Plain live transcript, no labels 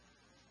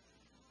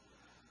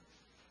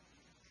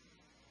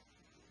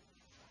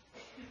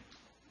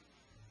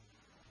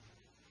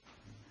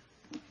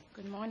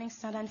Morning,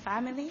 Southern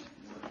family.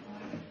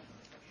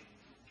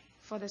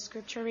 For the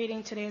scripture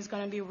reading today is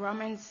going to be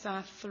Romans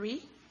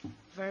 3,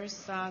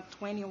 verse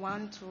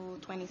 21 to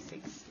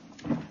 26.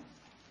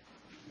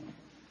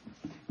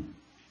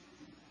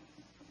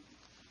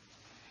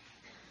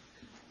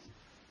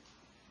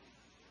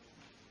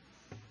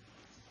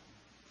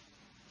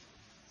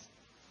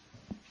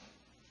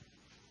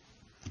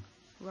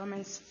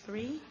 Romans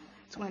 3,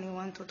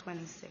 21 to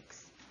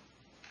 26.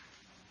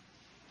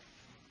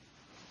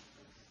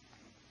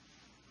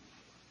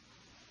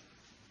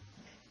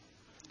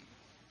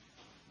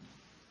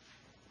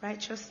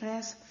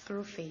 Righteousness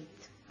through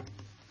faith.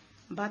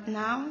 But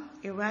now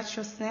a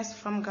righteousness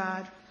from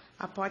God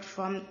apart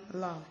from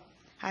law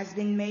has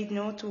been made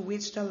known, to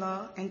which the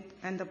law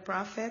and the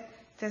prophet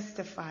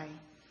testify.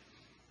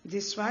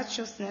 This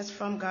righteousness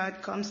from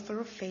God comes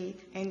through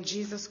faith in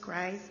Jesus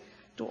Christ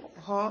to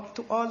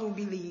all who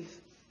believe.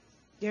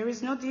 There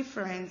is no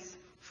difference,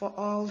 for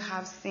all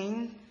have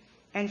sinned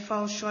and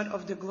fall short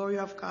of the glory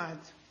of God,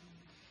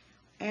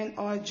 and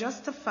are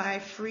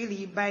justified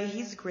freely by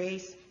his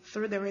grace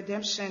through the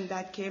redemption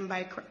that came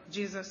by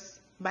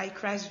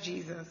Christ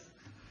Jesus.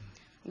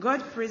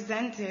 God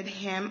presented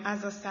him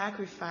as a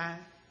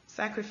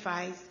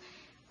sacrifice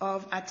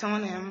of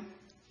atonement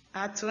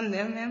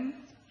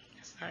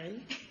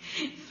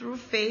through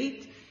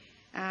faith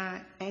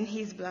in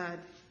his blood.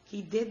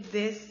 He did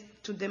this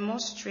to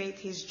demonstrate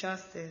his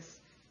justice,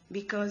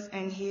 because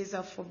in his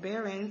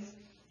forbearance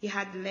he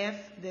had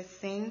left the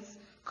sins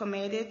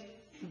committed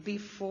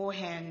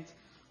beforehand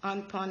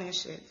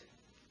unpunished.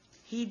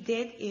 He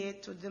did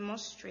it to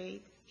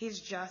demonstrate his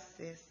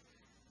justice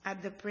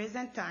at the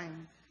present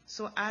time,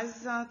 so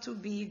as to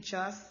be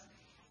just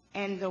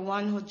and the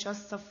one who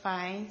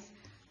justifies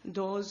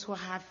those who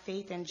have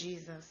faith in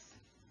Jesus.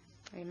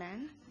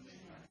 Amen.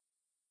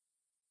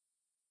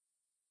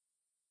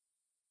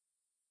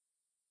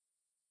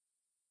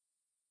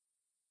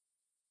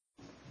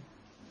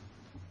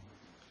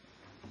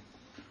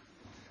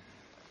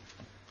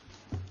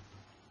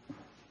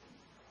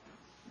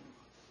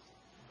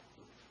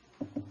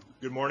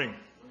 Good morning.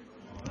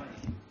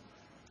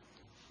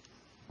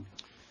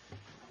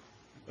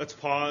 Let's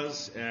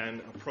pause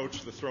and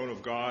approach the throne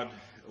of God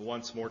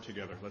once more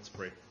together. Let's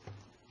pray.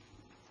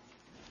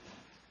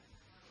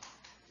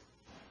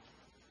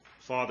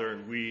 Father,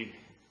 we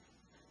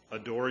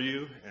adore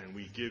you and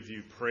we give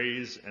you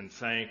praise and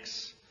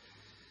thanks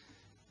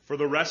for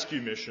the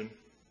rescue mission,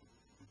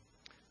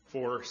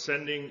 for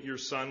sending your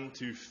Son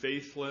to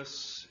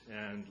faithless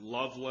and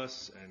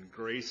loveless and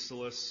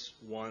graceless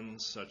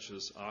ones such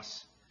as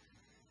us.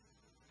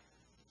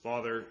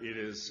 Father, it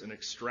is an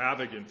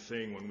extravagant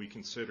thing when we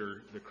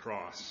consider the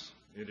cross.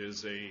 It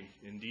is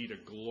indeed a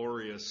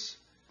glorious,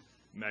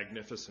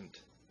 magnificent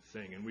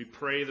thing. And we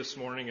pray this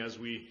morning as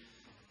we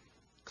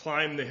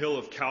climb the hill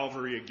of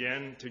Calvary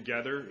again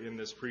together in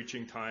this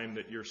preaching time,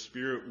 that your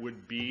Spirit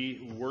would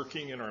be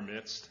working in our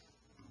midst,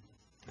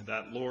 and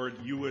that, Lord,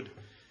 you would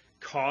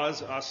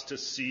cause us to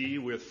see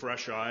with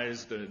fresh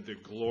eyes the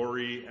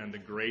glory and the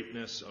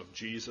greatness of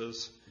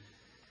Jesus.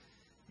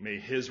 May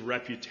his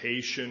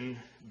reputation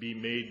be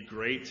made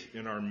great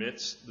in our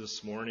midst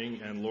this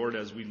morning. And Lord,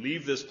 as we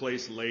leave this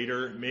place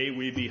later, may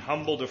we be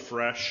humbled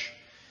afresh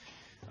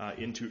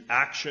into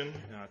action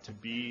to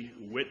be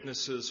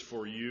witnesses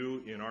for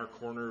you in our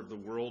corner of the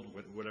world,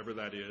 whatever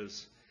that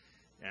is,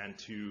 and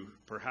to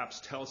perhaps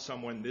tell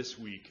someone this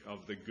week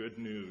of the good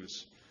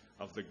news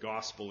of the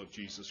gospel of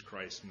Jesus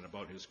Christ and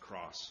about his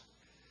cross.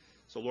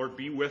 So Lord,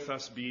 be with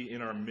us, be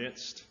in our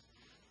midst.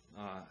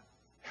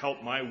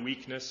 Help my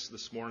weakness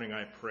this morning,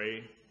 I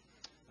pray.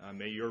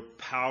 May your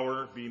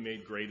power be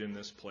made great in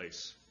this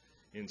place,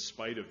 in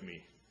spite of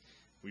me.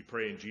 We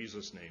pray in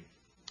Jesus' name.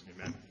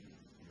 Amen.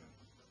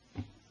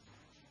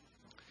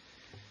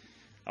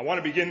 I want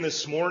to begin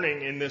this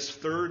morning in this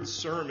third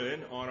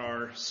sermon on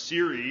our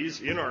series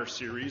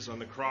on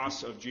the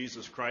cross of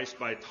Jesus Christ,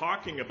 by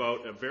talking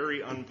about a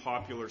very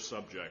unpopular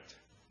subject.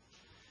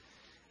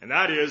 And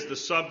that is the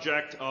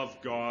subject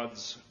of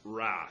God's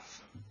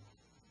wrath.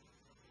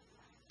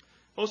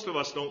 Most of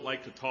us don't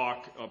like to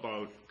talk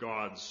about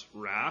God's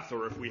wrath,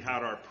 or if we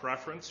had our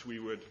preference, we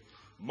would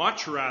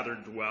much rather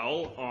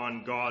dwell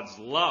on God's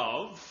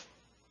love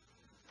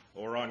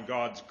or on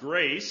God's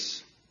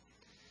grace.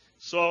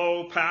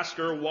 So,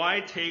 Pastor,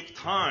 why take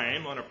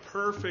time on a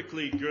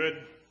perfectly good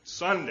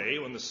Sunday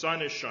when the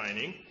sun is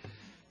shining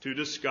to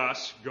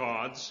discuss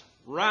God's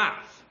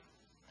wrath?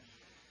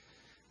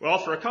 Well,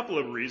 for a couple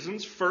of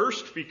reasons.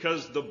 First,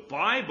 because the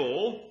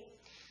Bible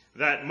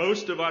that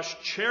most of us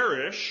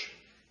cherish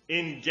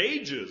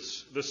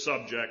engages the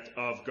subject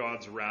of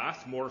God's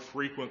wrath more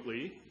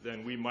frequently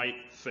than we might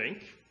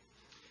think.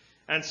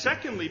 And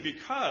secondly,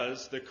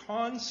 because the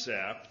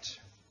concept,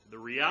 the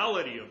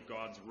reality of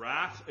God's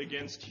wrath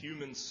against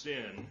human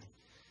sin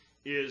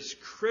is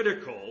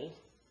critical,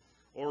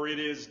 or it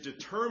is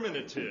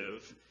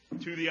determinative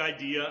to the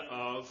idea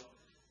of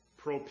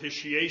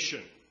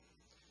propitiation,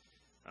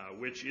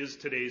 which is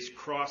today's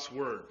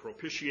crossword.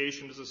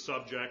 Propitiation is a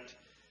subject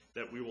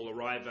that we will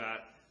arrive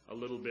at a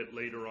little bit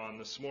later on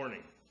this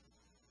morning.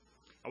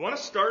 I want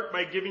to start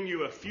by giving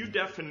you a few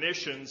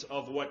definitions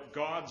of what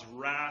God's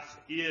wrath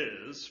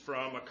is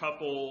from a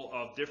couple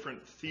of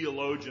different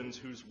theologians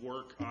whose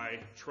work I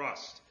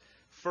trust.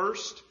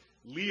 First,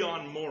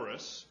 Leon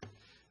Morris,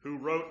 who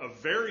wrote a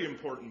very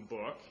important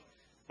book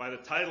by the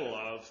title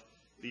of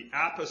The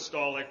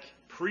Apostolic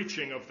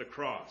Preaching of the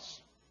Cross.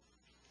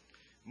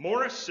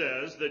 Morris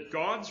says that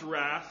God's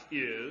wrath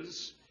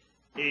is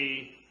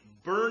a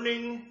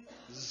burning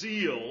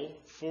zeal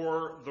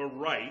for the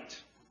right,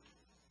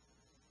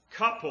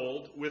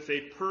 coupled with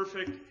a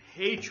perfect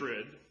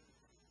hatred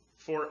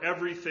for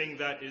everything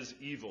that is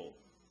evil.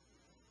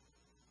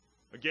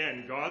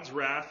 Again, God's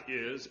wrath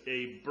is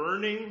a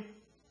burning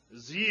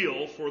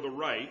zeal for the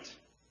right,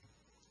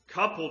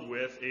 coupled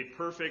with a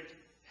perfect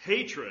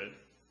hatred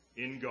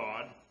in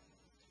God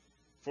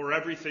for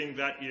everything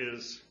that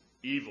is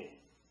evil.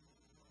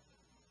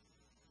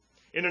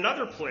 In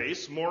another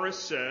place, Morris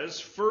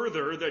says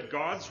further that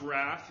God's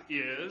wrath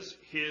is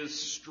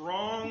his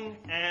strong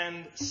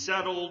and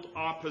settled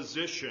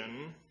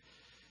opposition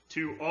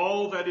to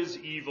all that is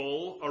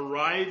evil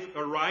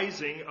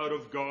arising out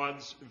of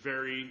God's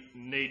very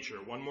nature.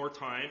 One more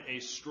time,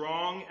 a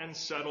strong and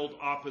settled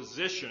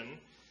opposition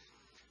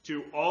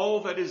to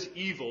all that is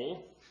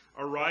evil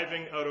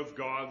arriving out of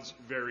God's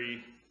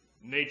very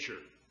nature.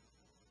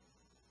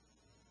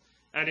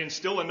 And in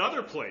still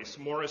another place,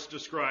 Morris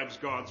describes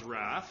God's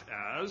wrath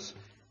as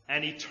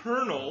an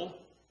eternal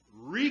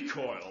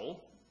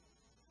recoil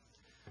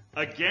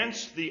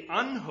against the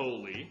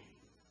unholy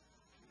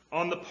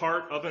on the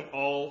part of an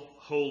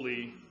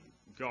all-holy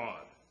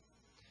God.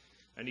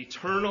 An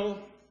eternal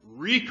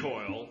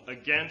recoil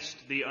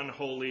against the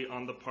unholy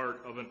on the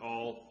part of an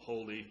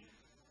all-holy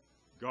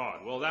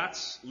God. Well,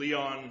 that's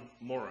Leon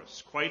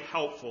Morris. Quite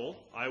helpful,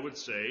 I would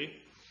say,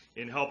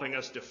 in helping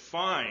us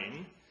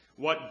define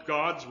what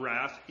God's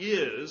wrath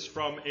is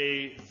from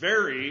a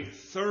very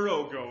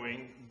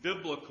thoroughgoing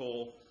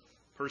biblical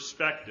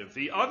perspective.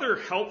 The other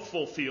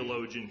helpful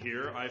theologian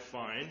here, I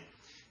find,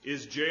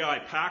 is J.I.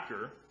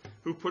 Packer,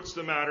 who puts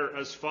the matter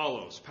as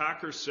follows.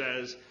 Packer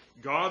says,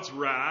 God's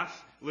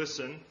wrath,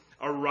 listen,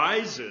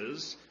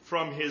 arises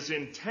from his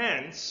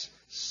intense,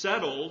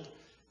 settled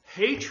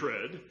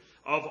hatred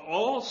of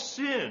all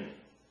sin,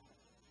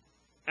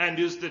 and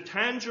is the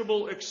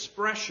tangible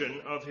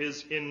expression of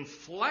his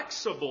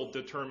inflexible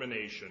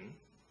determination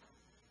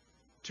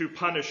to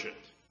punish it.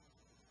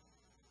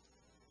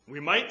 We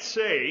might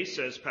say,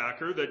 says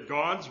Packer, that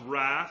God's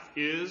wrath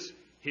is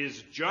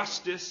his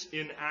justice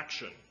in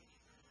action.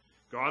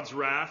 God's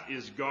wrath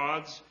is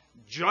God's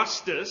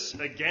justice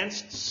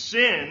against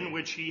sin,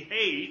 which he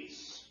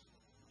hates,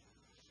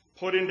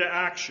 put into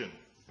action.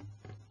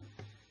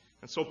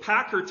 And so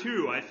Packer,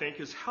 too, I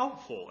think, is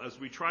helpful as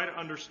we try to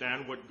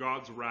understand what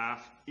God's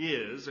wrath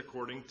is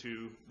according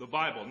to the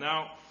Bible.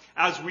 Now,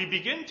 as we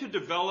begin to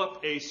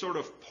develop a sort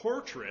of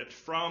portrait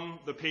from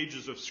the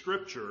pages of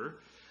Scripture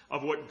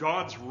of what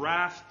God's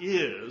wrath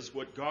is,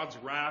 what God's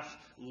wrath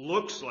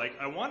looks like,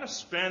 I want to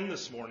spend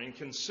this morning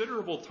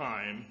considerable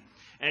time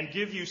and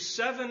give you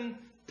 7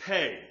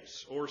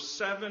 pegs or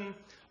 7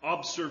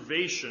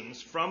 observations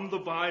from the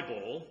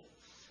Bible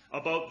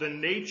about the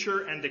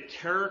nature and the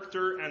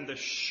character and the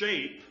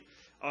shape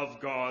of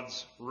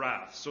God's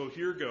wrath. So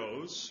here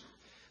goes.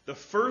 The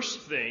first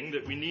thing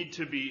that we need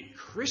to be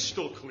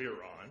crystal clear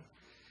on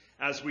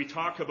as we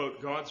talk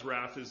about God's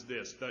wrath is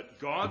this, that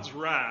God's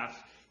wrath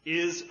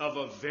is of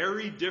a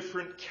very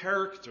different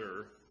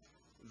character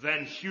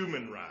than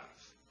human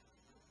wrath.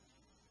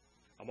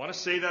 I want to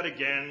say that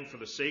again for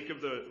the sake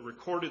of the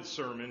recorded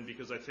sermon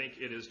because I think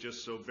it is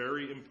just so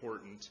very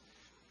important.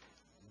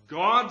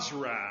 God's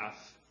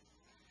wrath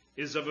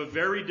is of a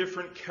very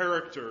different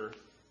character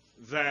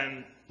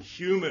than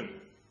human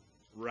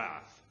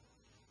wrath.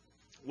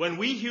 When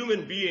we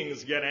human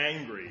beings get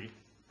angry,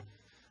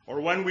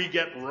 or when we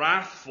get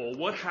wrathful,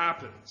 what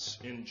happens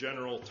in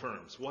general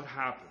terms? What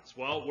happens?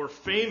 Well, we're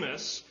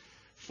famous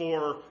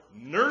for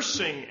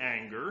nursing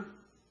anger,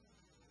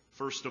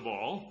 first of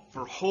all,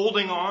 for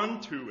holding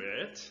on to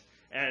it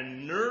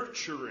and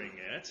nurturing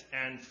it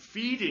and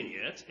feeding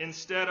it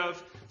instead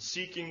of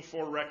seeking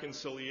for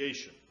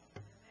reconciliation.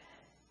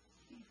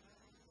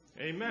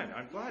 Amen.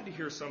 I'm glad to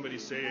hear somebody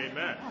say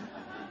amen.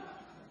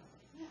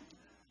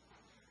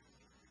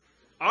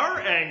 Our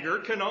anger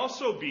can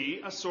also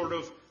be a sort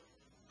of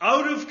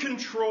out of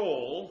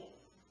control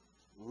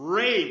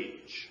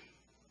rage,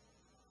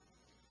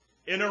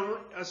 in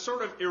a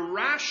sort of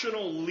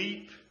irrational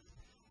leap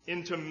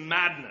into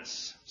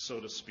madness, so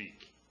to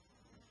speak.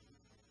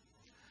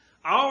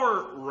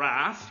 Our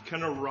wrath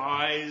can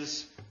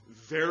arise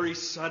very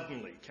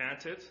suddenly,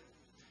 can't it?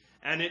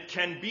 And it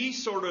can be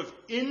sort of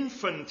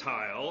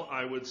infantile,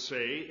 I would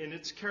say, in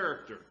its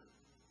character.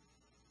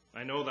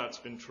 I know that's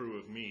been true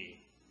of me,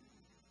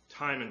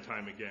 time and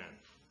time again.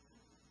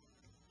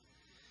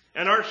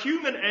 And our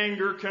human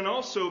anger can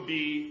also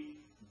be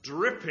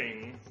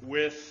dripping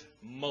with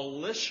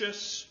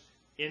malicious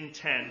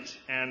intent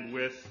and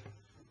with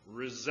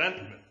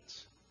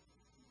resentment.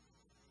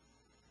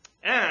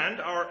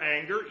 And our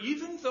anger,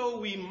 even though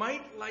we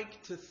might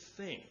like to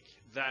think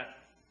that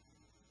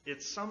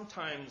it's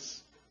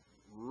sometimes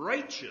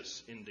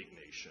righteous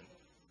indignation,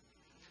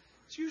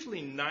 it's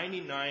usually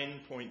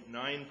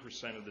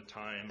 99.9% of the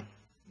time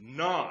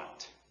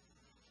not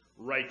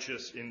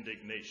righteous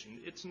indignation.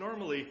 It's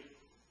normally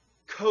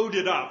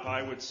coated up,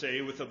 I would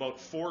say, with about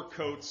 4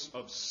 coats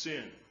of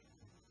sin,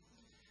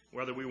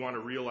 whether we want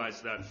to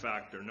realize that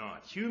fact or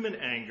not. Human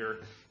anger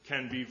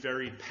can be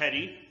very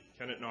petty,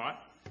 can it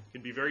not? It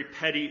can be very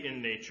petty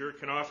in nature. It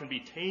can often be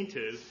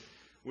tainted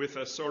with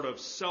a sort of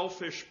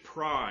selfish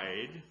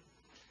pride.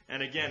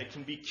 And again, it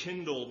can be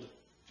kindled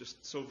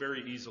just so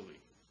very easily.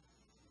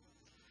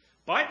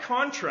 By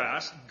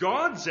contrast,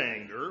 God's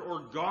anger or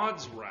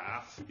God's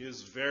wrath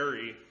is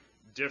very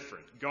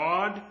different.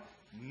 God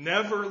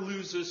never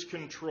loses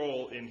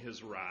control in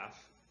his wrath,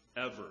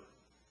 ever.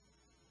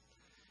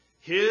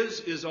 His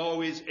is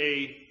always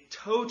a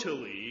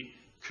totally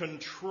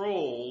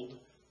controlled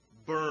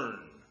burn,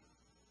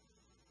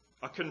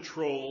 a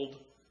controlled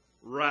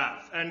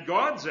wrath. And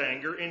God's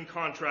anger, in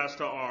contrast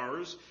to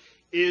ours,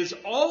 is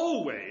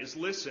always,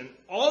 listen,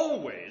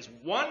 always,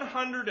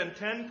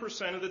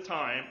 110% of the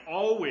time,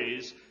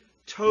 always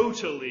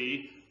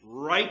totally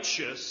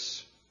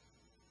righteous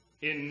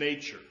in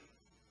nature.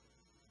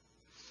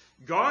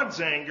 God's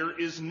anger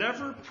is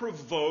never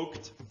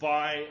provoked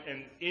by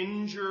an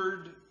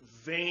injured,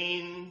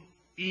 vain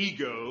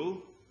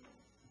ego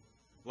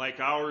like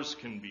ours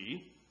can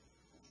be.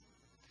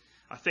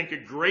 I think a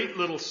great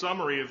little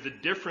summary of the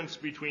difference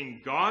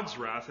between God's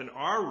wrath and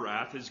our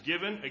wrath is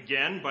given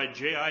again by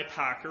J.I.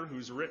 Packer,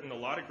 who's written a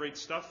lot of great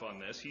stuff on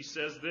this. He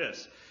says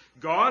this: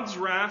 God's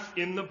wrath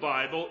in the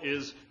Bible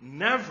is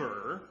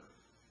never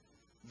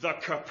the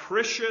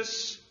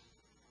capricious,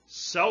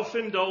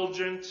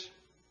 self-indulgent,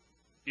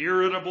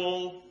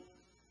 irritable,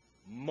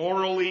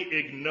 morally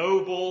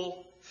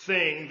ignoble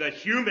thing that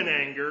human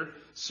anger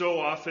so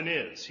often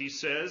is. He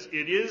says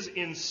it is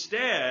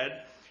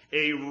instead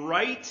a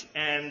right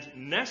and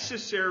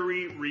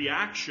necessary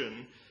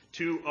reaction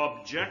to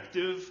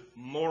objective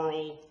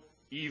moral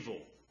evil.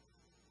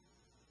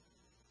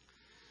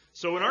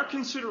 So in our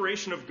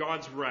consideration of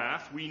God's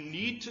wrath, we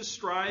need to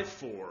strive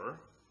for,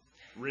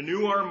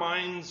 renew our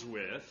minds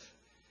with,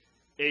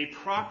 a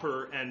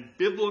proper and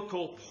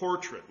biblical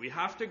portrait. We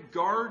have to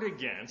guard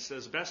against,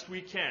 as best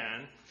we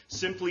can,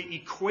 simply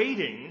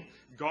equating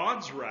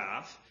God's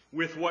wrath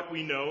with what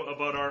we know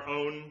about our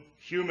own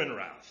human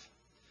wrath.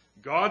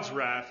 God's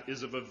wrath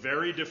is of a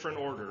very different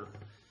order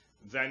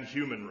than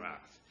human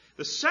wrath.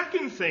 The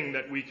second thing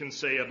that we can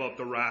say about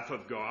the wrath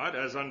of God,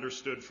 as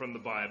understood from the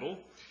Bible,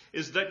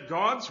 is that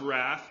God's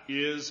wrath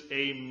is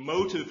a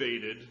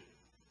motivated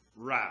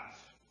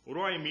wrath. What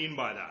do I mean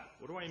by that?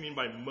 What do I mean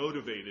by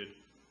motivated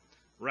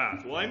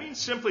wrath? Well, I mean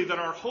simply that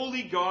our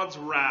holy God's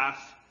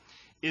wrath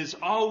is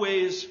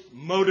always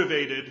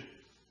motivated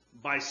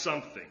by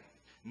something.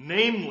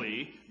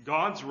 Namely,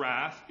 God's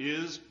wrath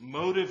is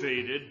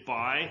motivated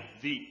by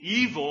the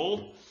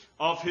evil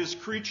of his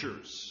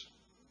creatures.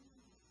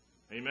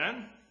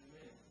 Amen?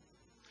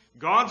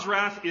 God's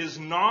wrath is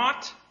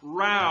not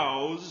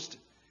roused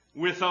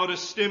without a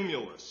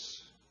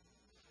stimulus.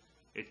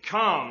 It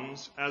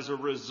comes as a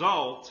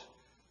result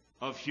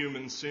of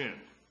human sin.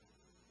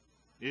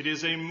 It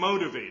is a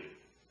motivated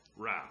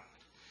wrath.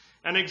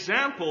 An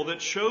example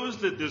that shows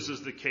that this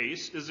is the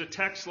case is a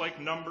text like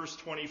Numbers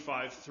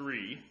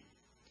 25:3,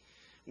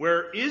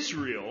 where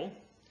Israel,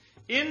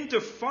 in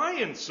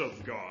defiance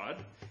of God,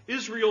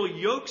 Israel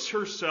yokes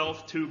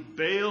herself to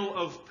Baal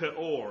of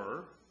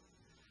Peor,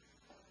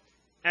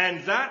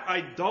 and that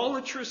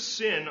idolatrous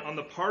sin on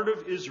the part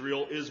of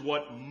Israel is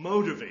what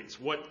motivates,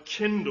 what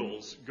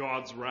kindles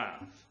God's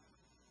wrath.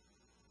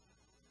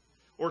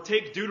 Or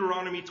take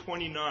Deuteronomy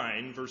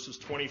 29, verses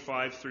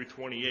 25 through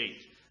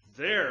 28.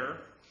 There,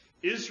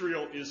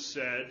 Israel is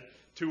said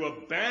to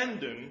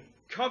abandon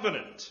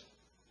covenant,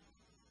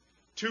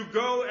 to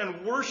go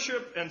and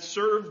worship and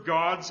serve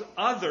gods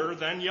other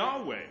than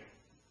Yahweh.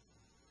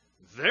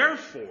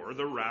 Therefore,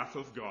 the wrath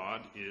of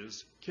God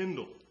is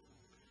kindled.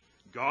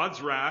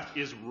 God's wrath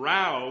is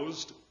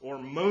roused or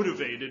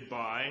motivated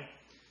by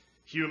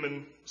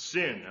human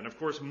sin. And of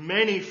course,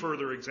 many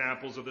further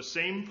examples of the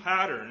same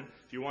pattern,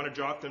 if you want to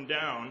jot them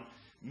down,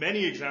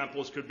 many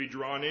examples could be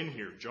drawn in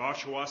here.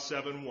 Joshua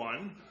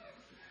 7:1,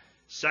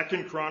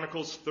 2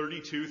 Chronicles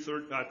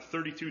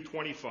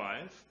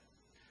 32:25,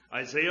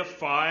 Isaiah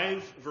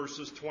 5,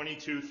 verses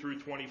 22 through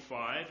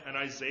 25, and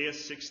Isaiah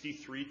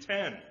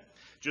 63:10,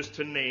 just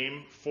to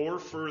name 4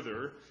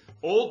 further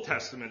Old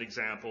Testament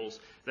examples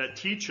that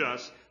teach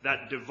us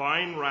that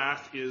divine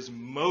wrath is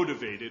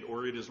motivated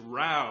or it is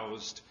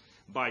roused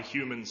by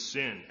human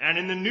sin. And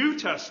in the New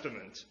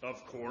Testament,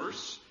 of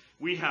course,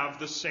 we have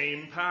the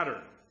same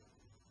pattern.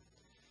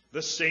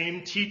 The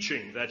same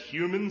teaching that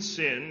human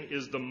sin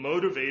is the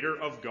motivator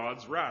of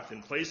God's wrath.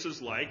 In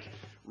places like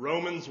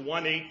Romans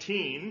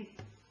 1:18,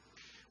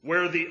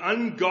 where the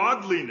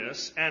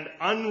ungodliness and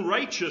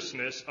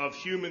unrighteousness of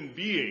human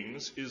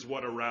beings is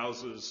what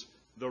arouses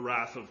the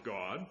wrath of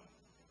God.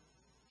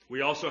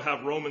 We also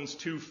have Romans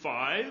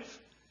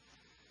 2:5,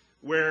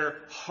 where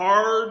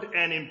hard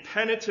and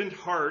impenitent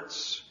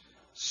hearts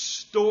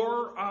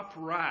store up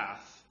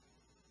wrath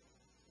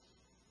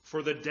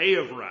for the day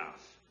of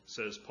wrath,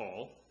 says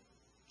Paul.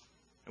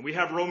 And we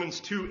have Romans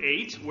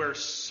 2:8, where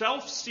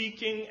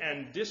self-seeking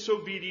and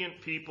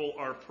disobedient people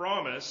are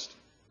promised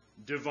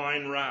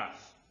divine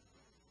wrath.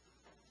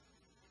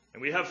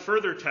 And we have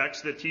further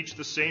texts that teach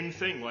the same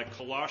thing, like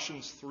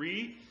Colossians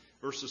 3,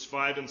 verses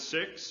 5 and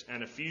 6,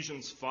 and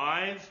Ephesians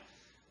 5,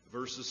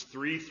 verses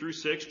 3 through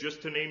 6,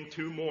 just to name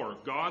two more.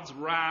 God's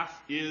wrath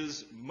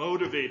is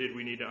motivated,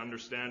 we need to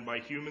understand, by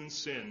human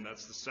sin.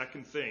 That's the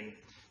second thing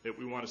that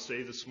we want to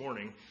say this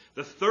morning.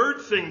 The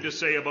third thing to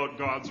say about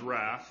God's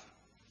wrath,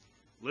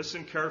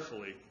 listen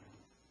carefully,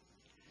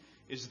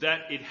 is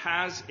that it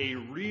has a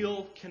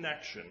real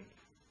connection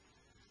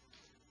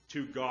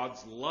to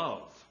God's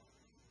love.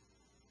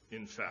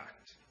 In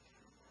fact,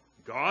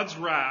 God's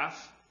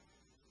wrath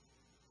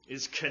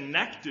is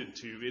connected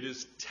to, it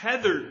is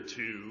tethered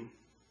to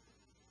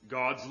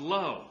God's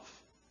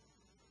love.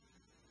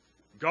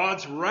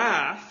 God's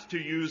wrath, to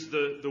use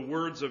the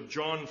words of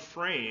John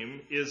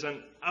Frame, is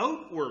an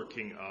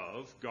outworking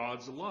of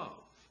God's love.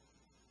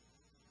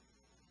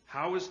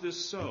 How is this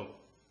so?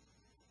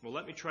 Well,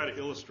 let me try to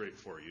illustrate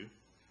for you.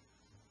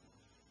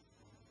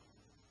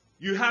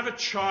 You have a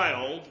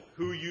child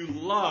who you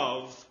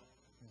love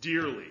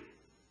dearly,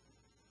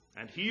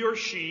 and he or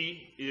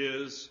she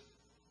is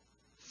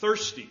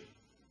thirsty.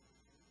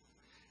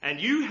 And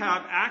you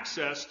have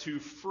access to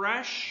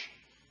fresh,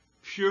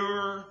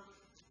 pure,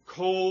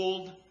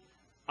 cold,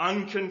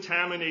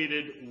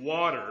 uncontaminated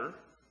water.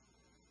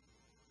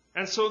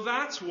 And so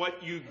that's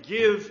what you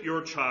give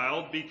your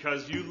child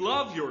because you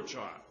love your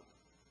child.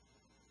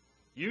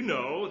 You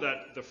know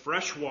that the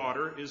fresh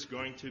water is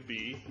going to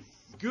be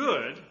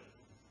good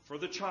for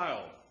the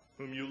child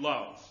whom you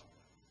love.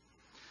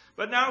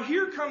 But now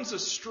here comes a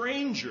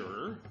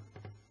stranger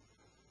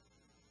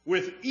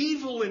with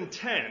evil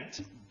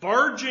intent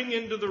barging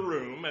into the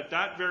room at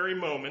that very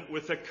moment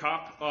with a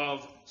cup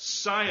of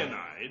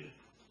cyanide,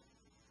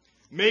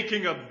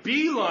 making a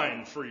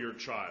beeline for your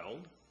child,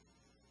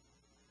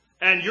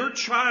 and your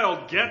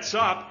child gets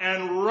up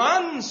and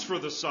runs for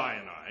the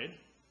cyanide.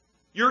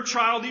 Your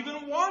child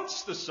even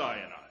wants the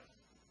cyanide.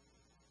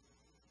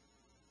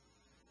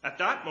 At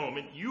that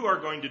moment, you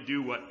are going to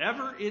do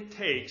whatever it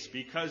takes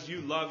because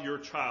you love your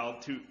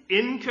child to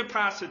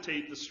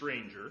incapacitate the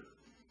stranger,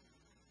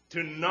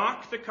 to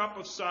knock the cup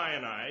of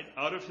cyanide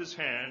out of his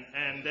hand,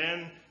 and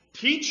then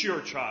teach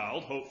your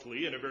child,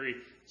 hopefully in a very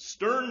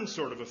stern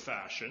sort of a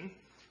fashion,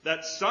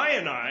 that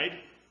cyanide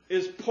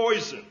is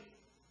poison.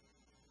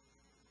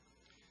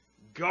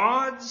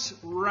 God's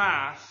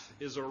wrath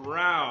is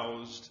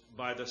aroused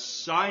by the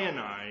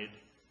cyanide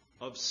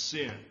of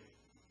sin.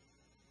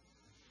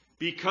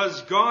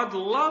 Because God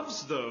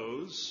loves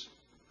those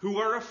who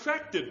are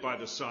affected by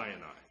the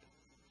cyanide.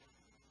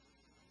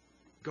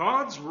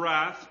 God's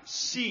wrath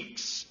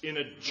seeks, in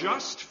a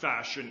just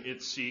fashion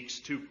it seeks,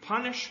 to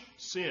punish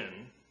sin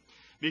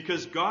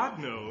because God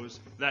knows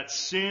that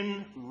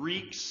sin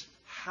wreaks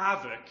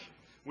havoc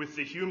with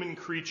the human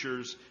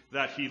creatures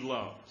that he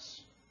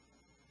loves.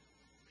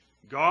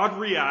 God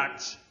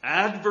reacts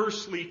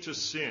adversely to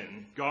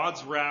sin.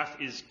 God's wrath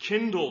is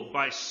kindled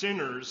by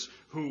sinners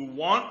who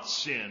want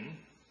sin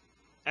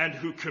and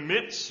who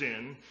commit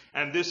sin.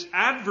 And this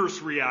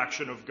adverse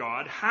reaction of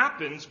God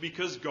happens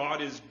because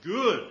God is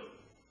good.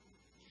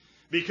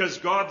 Because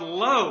God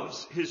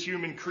loves his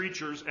human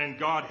creatures and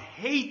God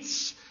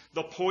hates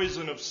the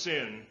poison of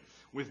sin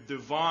with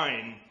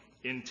divine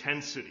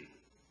intensity.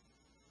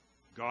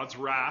 God's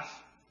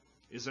wrath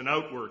is an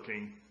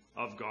outworking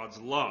of God's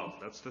love.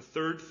 That's the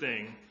third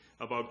thing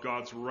about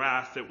God's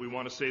wrath that we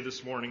want to say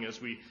this morning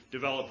as we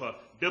develop a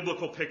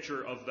biblical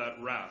picture of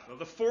that wrath. Now,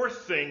 the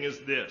fourth thing is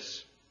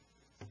this,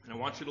 and I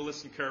want you to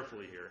listen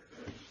carefully here,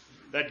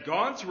 that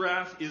God's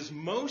wrath is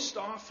most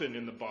often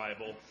in the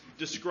Bible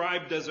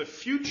described as a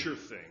future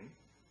thing,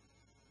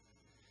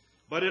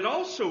 but it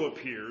also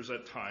appears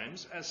at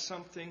times as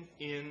something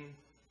in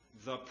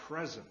the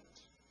present.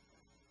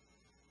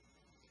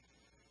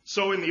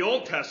 So in the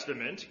Old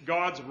Testament,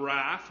 God's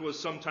wrath was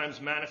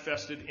sometimes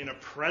manifested in a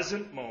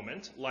present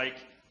moment, like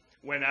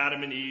when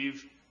Adam and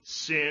Eve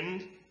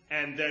sinned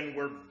and then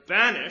were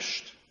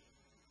banished.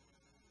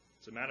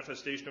 It's a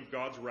manifestation of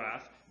God's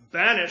wrath,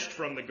 banished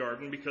from the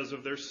garden because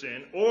of their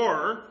sin.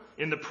 Or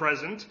in the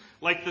present,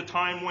 like the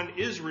time when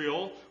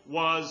Israel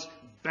was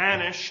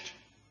banished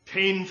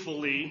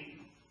painfully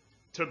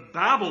to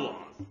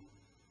Babylon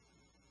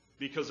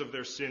because of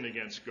their sin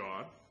against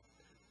God.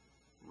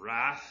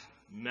 Wrath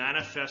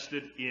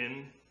manifested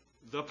in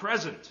the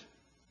present.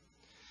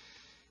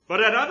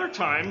 But at other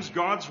times,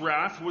 God's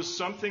wrath was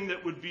something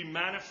that would be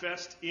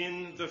manifest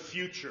in the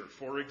future.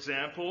 For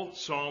example,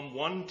 Psalm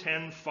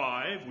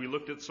 110:5, we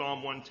looked at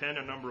Psalm 110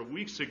 a number of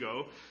weeks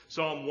ago.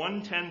 Psalm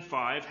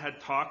 110:5 had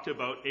talked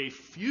about a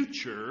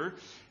future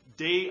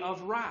day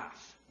of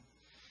wrath,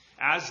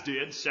 as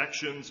did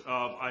sections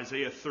of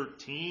Isaiah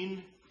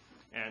 13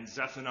 and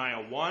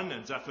Zephaniah 1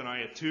 and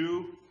Zephaniah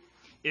 2.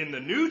 In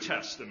the New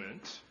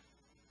Testament,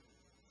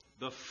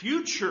 the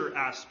future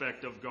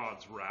aspect of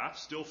God's wrath,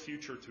 still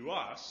future to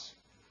us,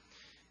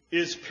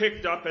 is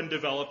picked up and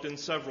developed in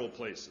several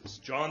places.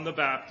 John the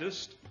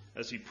Baptist,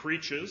 as he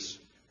preaches,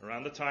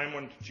 around the time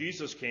when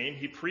Jesus came,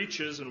 he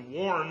preaches and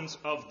warns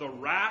of the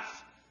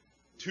wrath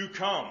to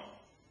come.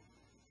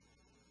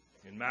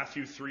 In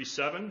Matthew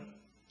 3:7,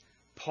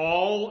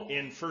 Paul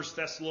in 1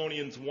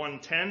 Thessalonians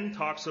 1:10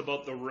 talks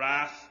about the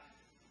wrath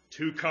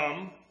to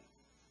come.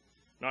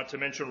 Not to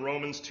mention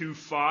Romans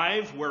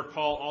 2:5, where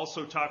Paul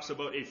also talks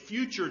about a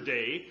future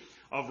day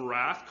of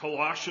wrath.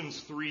 Colossians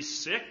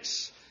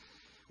 3:6,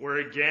 where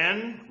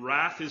again,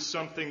 wrath is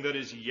something that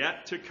is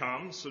yet to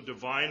come. So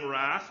divine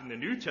wrath in the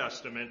New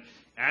Testament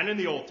and in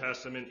the Old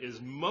Testament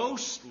is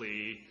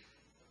mostly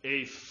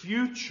a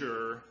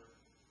future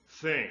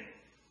thing.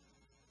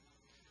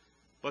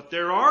 But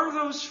there are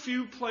those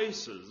few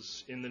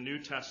places in the New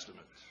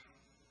Testament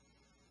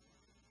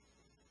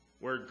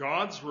where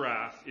God's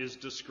wrath is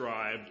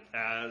described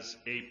as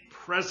a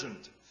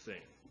present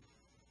thing,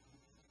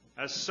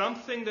 as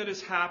something that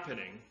is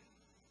happening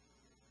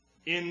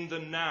in the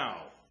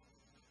now.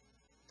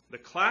 The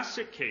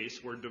classic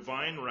case where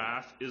divine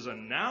wrath is a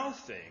now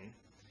thing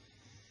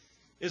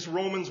is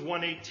Romans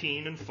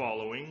 1:18 and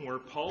following, where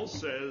Paul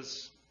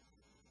says,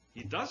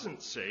 he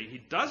doesn't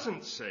say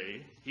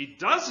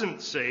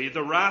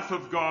the wrath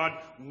of God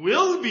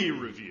will be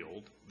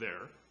revealed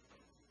there,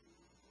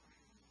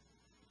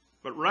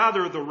 but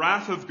rather the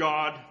wrath of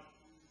God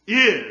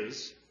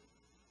is,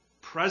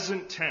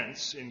 present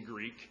tense in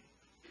Greek,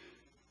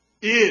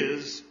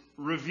 is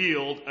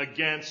revealed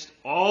against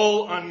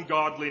all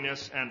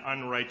ungodliness and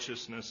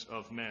unrighteousness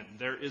of men.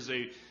 There is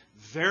a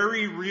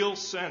very real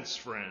sense,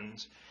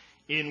 friends,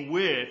 in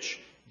which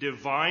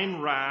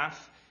divine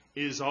wrath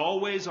is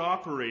always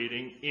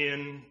operating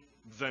in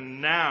the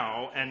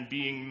now and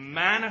being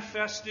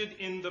manifested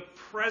in the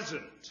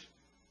present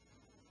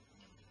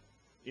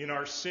in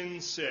our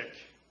sin-sick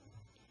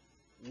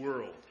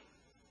world.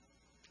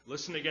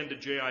 Listen again to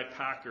J.I.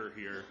 Packer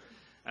here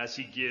as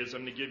he gives,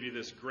 I'm going to give you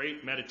this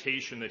great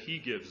meditation that he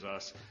gives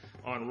us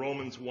on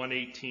Romans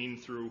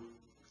 1:18 through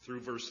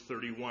verse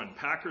 31.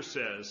 Packer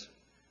says,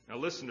 now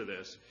listen to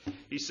this,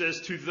 he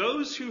says, to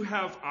those who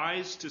have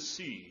eyes to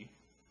see,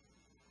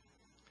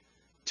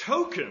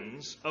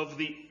 tokens of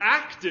the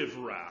active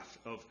wrath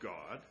of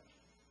God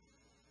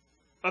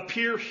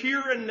appear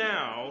here and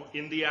now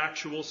in the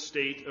actual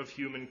state of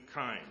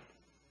humankind.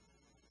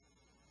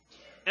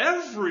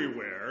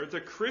 Everywhere the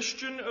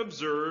Christian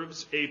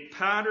observes a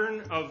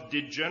pattern of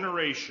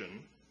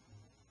degeneration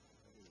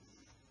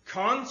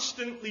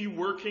constantly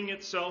working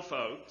itself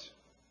out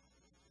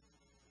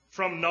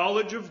from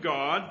knowledge of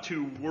God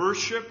to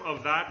worship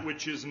of that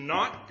which is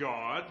not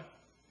God,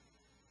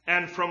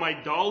 and from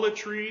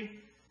idolatry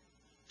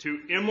to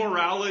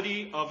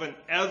immorality of an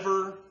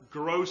ever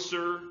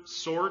grosser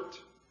sort,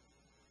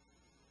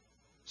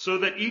 so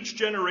that each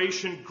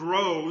generation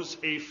grows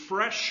a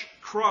fresh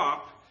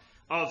crop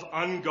of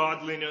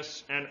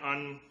ungodliness and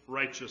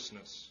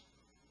unrighteousness.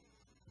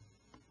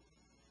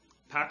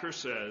 Packer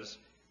says,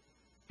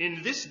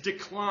 in this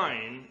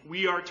decline,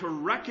 we are to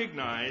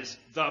recognize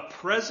the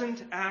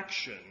present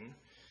action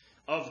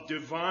of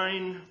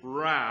divine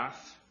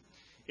wrath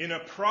in a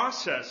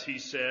process, he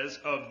says,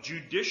 of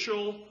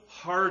judicial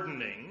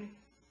hardening,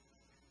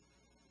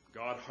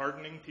 God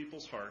hardening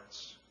people's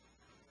hearts,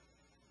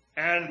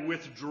 and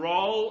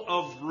withdrawal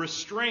of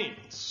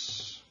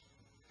restraints,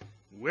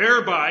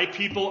 whereby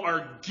people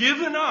are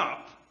given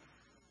up,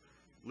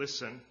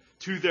 listen,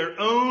 to their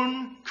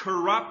own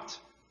corrupt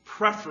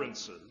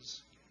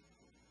preferences,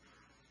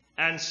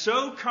 and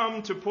so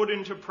come to put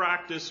into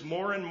practice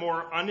more and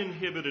more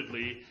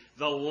uninhibitedly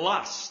the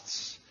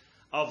lusts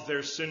of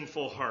their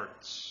sinful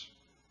hearts.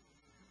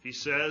 He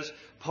says,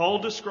 Paul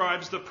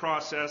describes the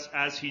process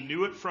as he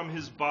knew it from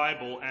his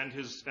Bible and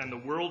the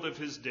world of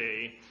his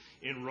day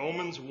in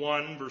Romans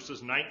 1,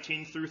 verses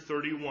 19 through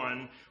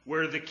 31,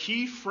 where the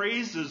key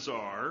phrases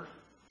are,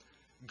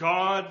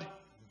 God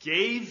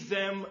gave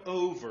them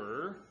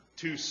over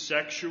to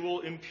sexual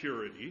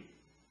impurity.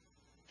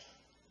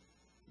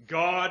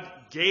 God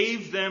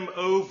gave them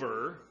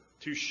over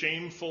to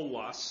shameful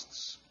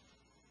lusts.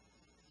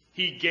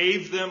 He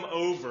gave them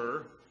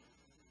over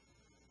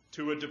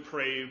to a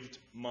depraved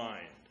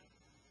mind.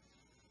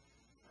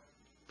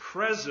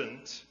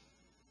 Present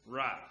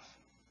wrath.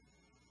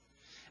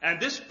 And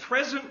this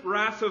present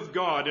wrath of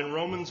God in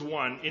Romans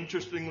 1,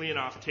 interestingly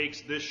enough,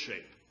 takes this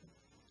shape.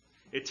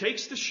 It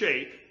takes the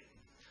shape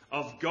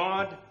of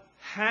God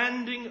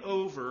handing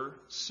over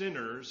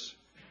sinners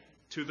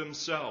to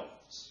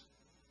themselves.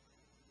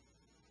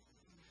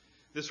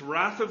 This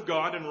wrath of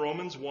God in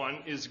Romans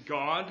 1 is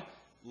God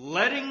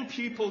letting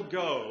people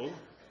go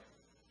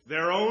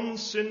their own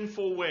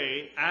sinful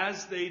way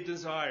as they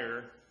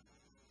desire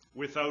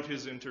without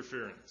his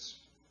interference.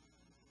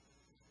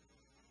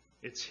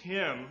 It's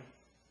him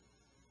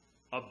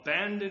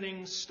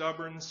abandoning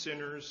stubborn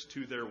sinners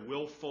to their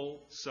willful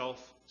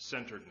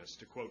self-centeredness,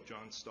 to quote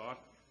John Stott.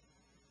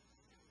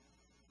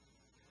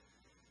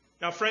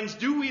 Now, friends,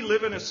 do we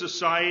live in a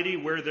society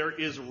where there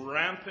is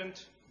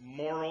rampant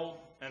moral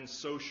and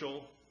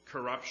social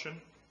corruption?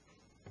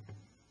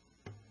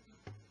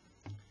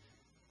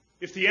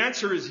 If the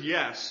answer is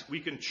yes,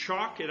 we can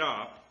chalk it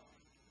up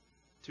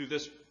to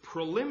this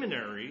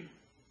preliminary,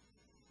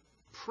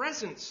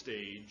 present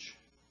stage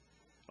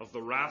of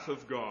the wrath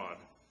of God,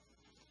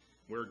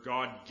 where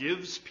God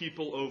gives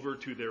people over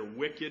to their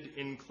wicked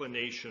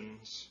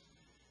inclinations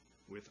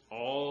with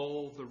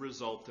all the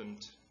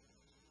resultant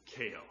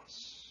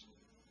chaos.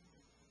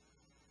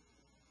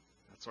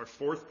 That's our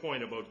fourth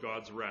point about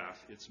God's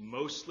wrath. It's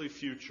mostly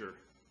future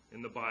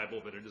in the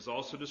Bible, but it is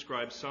also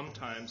described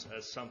sometimes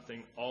as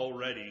something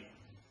already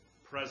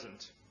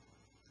present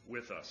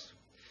with us.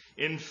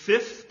 In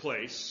fifth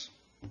place,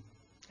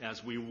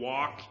 as we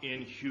walk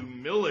in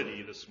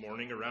humility this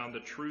morning around the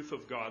truth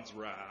of God's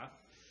wrath,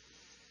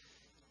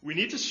 we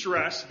need to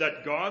stress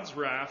that God's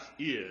wrath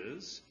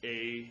is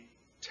a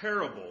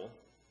terrible,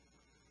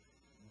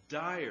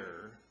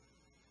 dire,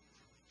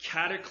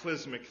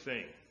 cataclysmic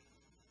thing.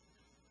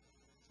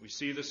 We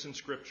see this in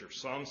Scripture.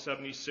 Psalm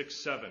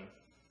 76:7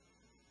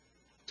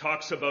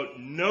 talks about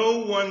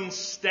no one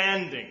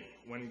standing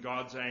when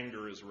God's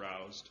anger is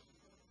roused.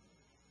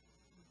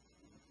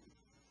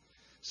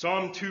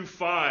 Psalm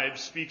 2:5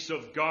 speaks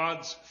of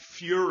God's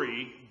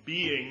fury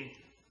being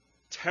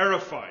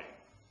terrifying.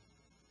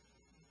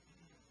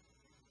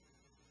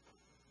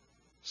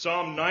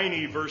 Psalm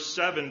 90 verse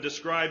 7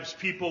 describes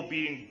people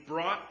being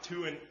brought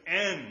to an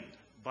end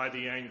by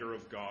the anger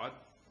of God.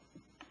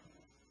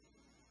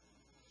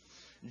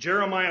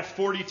 Jeremiah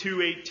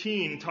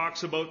 42:18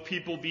 talks about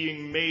people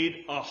being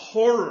made a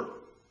horror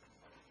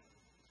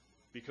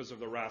because of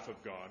the wrath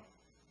of God.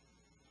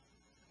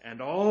 And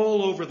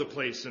all over the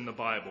place in the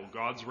Bible,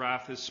 God's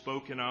wrath is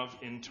spoken of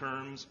in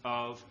terms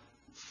of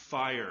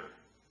fire,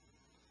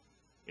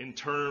 in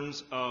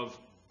terms of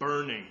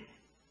burning,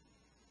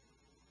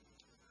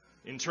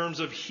 in terms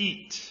of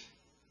heat,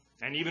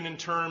 and even in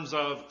terms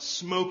of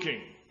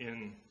smoking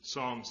in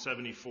Psalm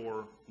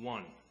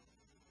 74:1.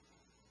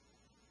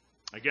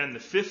 Again, the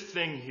fifth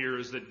thing here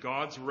is that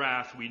God's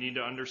wrath, we need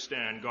to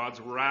understand,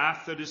 God's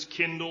wrath that is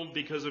kindled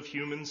because of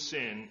human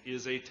sin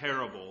is a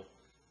terrible,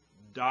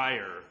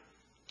 dire,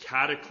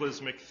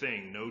 cataclysmic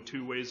thing. No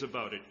two ways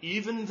about it.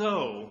 Even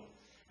though,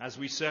 as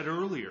we said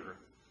earlier,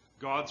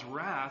 God's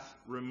wrath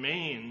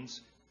remains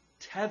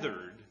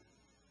tethered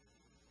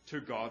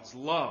to God's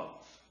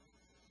love.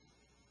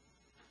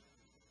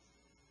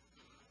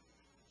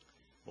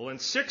 Well, in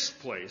sixth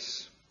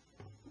place,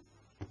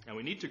 and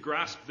we need to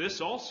grasp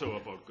this also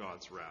about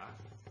God's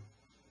wrath.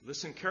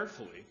 Listen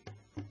carefully.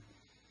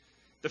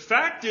 The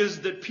fact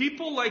is that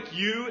people like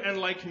you and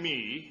like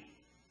me,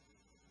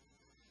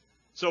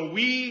 so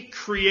we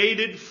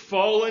created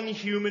fallen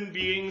human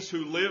beings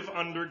who live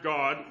under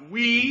God,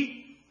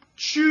 we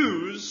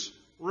choose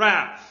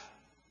wrath.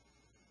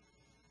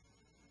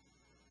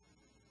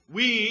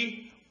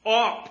 We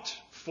opt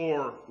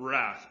for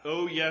wrath.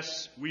 Oh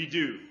yes, we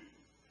do.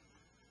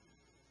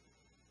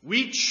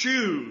 We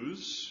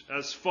choose,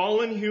 as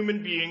fallen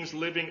human beings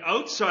living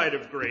outside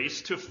of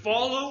grace, to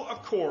follow a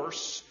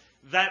course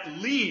that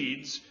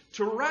leads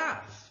to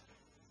wrath.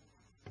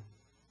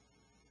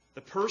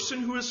 The person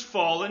who is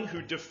fallen,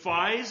 who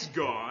defies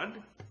God,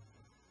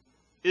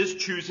 is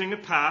choosing a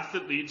path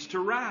that leads to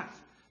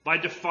wrath. By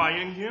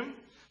defying Him,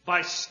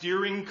 by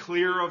steering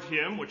clear of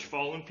Him, which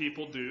fallen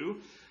people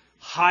do,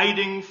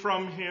 hiding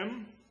from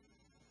Him,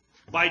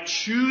 by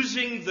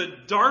choosing the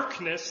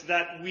darkness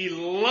that we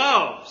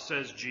love,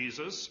 says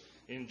Jesus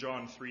in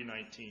John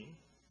 3:19.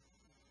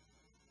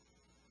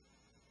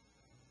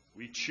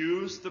 We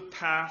choose the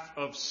path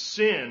of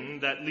sin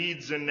that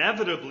leads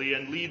inevitably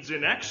and leads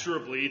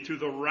inexorably to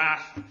the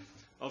wrath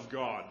of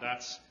God.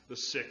 That's the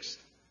sixth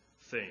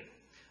thing.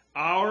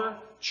 Our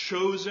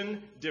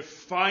chosen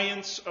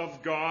defiance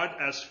of God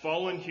as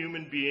fallen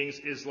human beings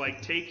is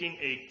like taking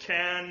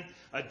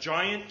a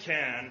giant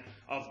can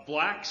of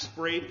black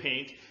spray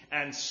paint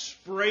and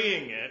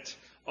spraying it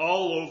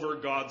all over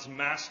God's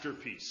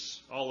masterpiece,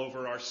 all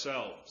over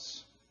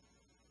ourselves.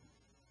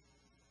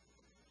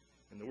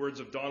 In the words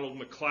of Donald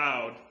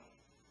MacLeod,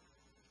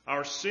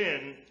 our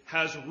sin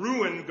has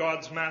ruined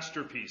God's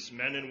masterpiece,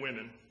 men and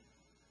women.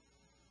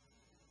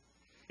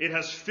 It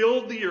has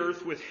filled the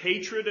earth with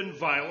hatred and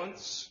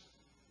violence.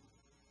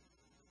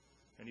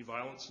 Any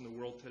violence in the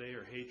world today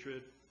or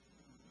hatred?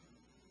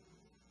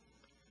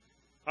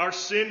 Our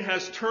sin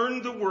has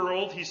turned the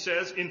world, he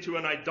says, into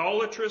an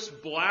idolatrous,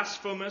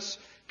 blasphemous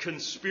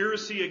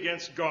conspiracy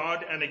against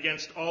God and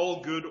against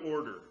all good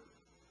order.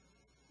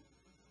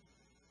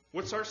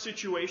 What's our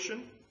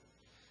situation?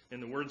 In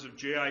the words of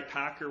J.I.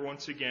 Packer,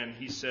 once again,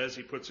 he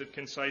puts it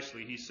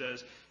concisely, he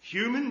says,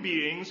 human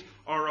beings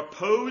are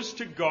opposed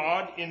to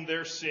God in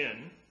their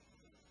sin,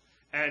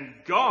 and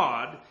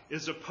God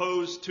is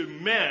opposed to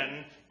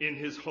men in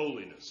His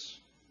holiness.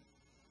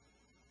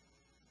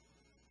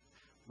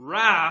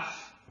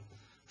 Wrath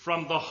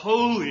from the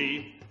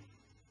holy,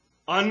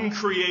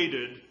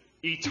 uncreated,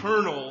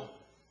 eternal,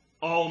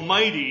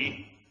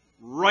 almighty,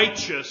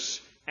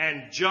 righteous,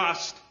 and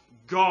just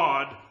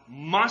God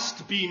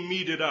must be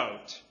meted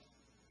out,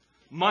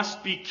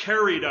 must be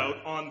carried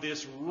out on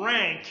this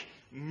rank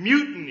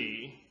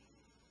mutiny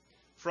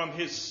from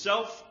his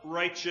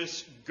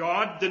self-righteous,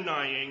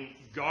 God-denying,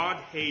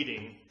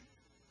 God-hating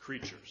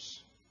creatures.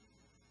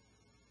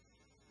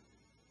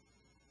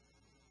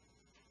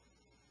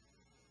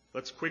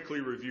 Let's quickly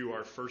review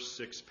our first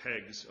 6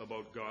 pegs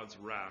about God's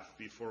wrath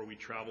before we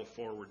travel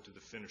forward to the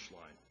finish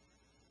line.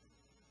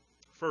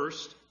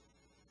 First,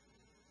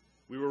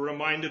 we were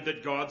reminded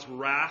that God's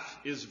wrath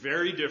is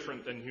very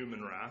different than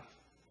human wrath.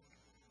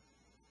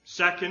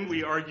 Second,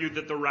 we argued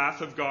that the wrath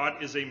of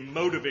God is a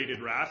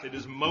motivated wrath. It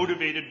is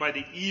motivated by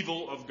the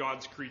evil of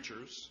God's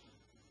creatures.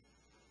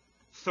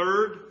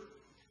 Third,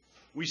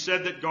 we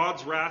said that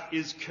God's wrath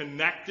is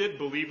connected,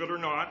 believe it or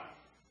not.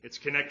 It's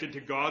connected to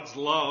God's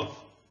love.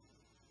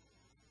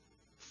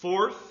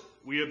 Fourth,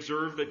 we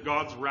observed that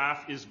God's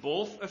wrath is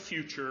both a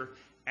future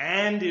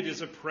and it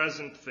is a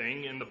present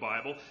thing in the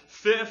Bible.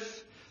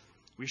 Fifth,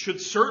 we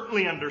should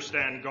certainly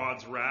understand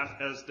God's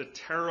wrath as the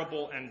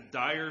terrible and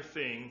dire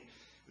thing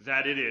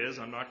that it is.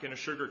 I'm not going to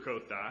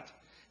sugarcoat that.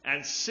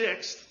 And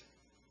sixth,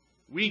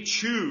 we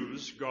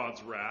choose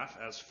God's wrath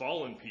as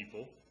fallen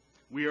people.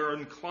 We are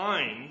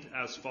inclined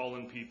as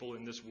fallen people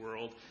in this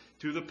world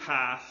to the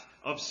path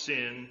of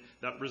sin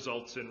that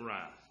results in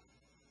wrath.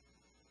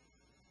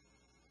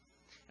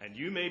 And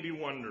you may be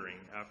wondering,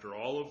 after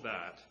all of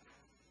that,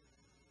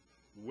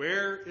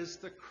 where is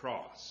the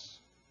cross?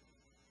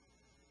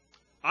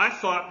 I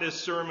thought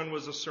this sermon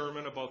was a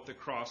sermon about the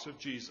cross of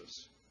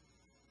Jesus.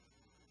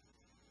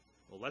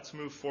 Well, let's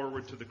move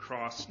forward to the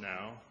cross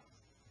now,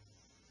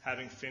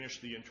 having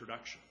finished the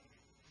introduction.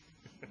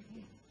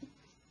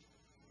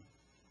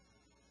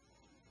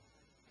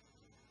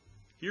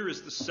 Here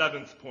is the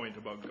 7th point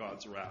about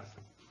God's wrath.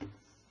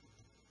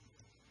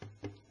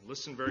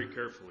 Listen very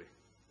carefully.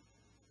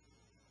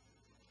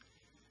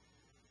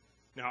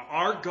 Now,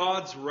 our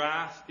God's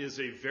wrath is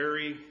a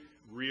very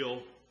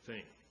real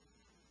thing.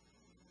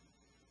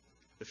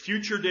 The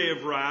future day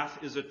of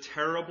wrath is a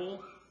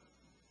terrible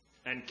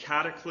and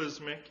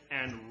cataclysmic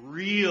and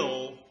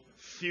real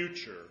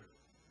future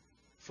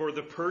for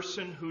the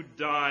person who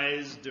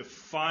dies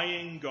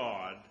defying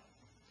God,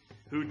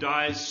 who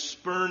dies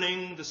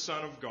spurning the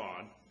Son of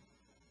God.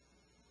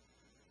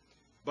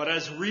 But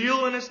as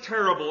real and as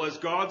terrible as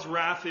God's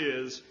wrath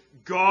is,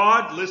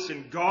 God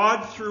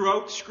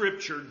throughout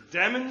Scripture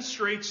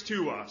demonstrates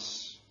to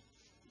us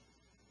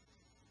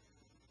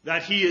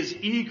that He is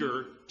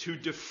eager to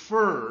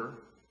defer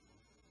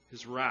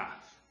His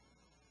wrath,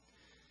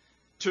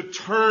 to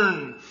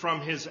turn from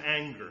His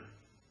anger.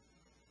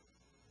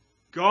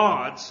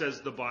 God,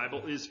 says the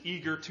Bible, is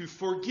eager to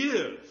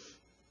forgive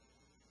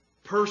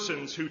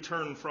persons who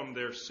turn from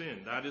their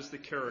sin. That is the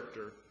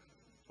character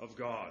of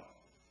God.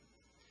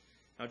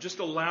 Now, just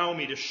allow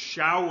me to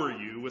shower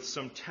you with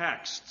some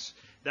texts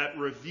that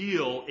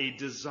reveal a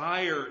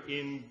desire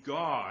in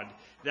God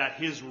that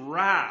His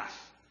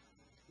wrath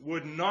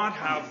would not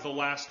have the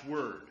last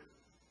word.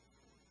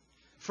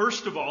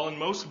 First of all, and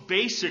most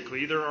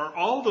basically, there are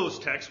all those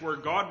texts where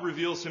God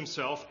reveals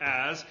Himself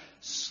as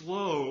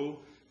slow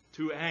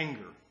to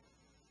anger.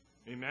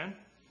 Amen?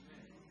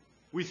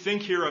 We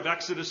think here of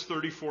Exodus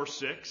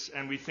 34:6,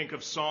 and we think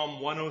of Psalm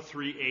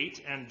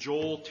 103:8, and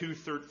Joel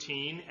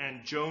 2:13,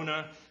 and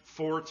Jonah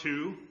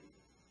 4:2,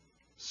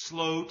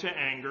 slow to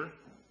anger.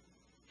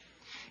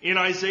 In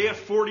Isaiah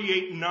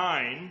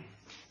 48:9,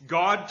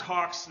 God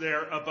talks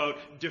there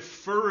about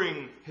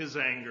deferring His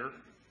anger.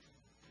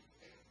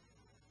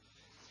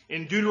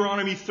 In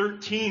Deuteronomy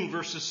 13,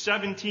 verses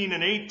 17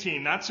 and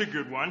 18, that's a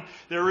good one,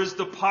 there is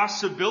the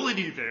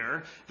possibility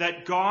there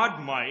that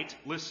God might,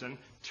 listen,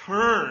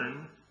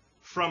 turn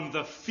from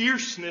the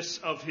fierceness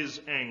of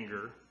His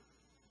anger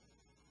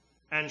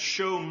and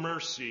show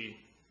mercy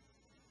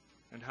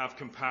and have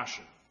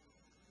compassion.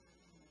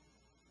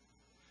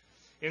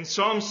 In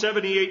Psalm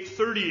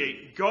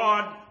 78:38,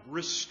 God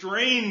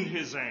restrained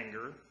His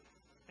anger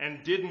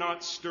and did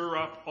not stir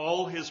up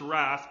all His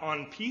wrath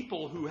on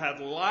people who had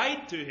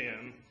lied to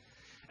Him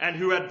and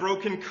who had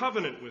broken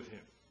covenant with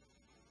Him.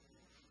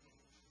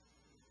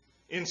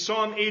 In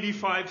Psalm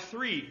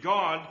 85:3,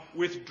 God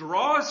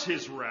withdraws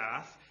His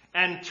wrath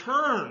and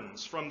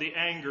turns from the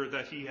anger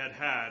that He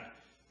had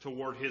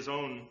toward His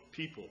own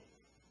people.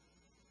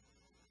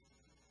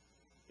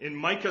 In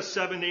Micah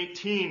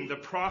 7:18, the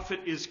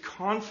prophet is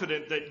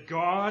confident that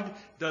God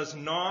does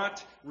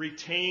not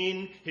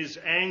retain His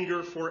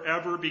anger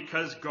forever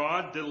because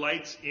God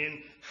delights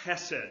in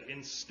chesed,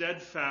 in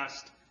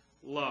steadfast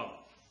love.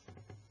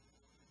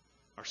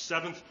 Our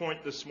 7th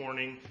point this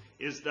morning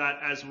is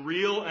that as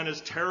real and as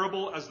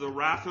terrible as the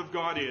wrath of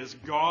God is,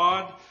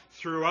 God,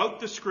 throughout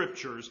the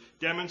Scriptures,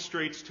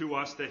 demonstrates to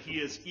us that He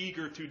is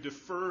eager to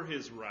defer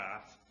His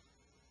wrath,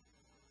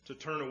 to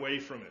turn away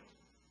from it.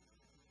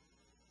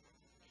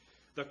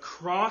 The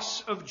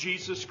cross of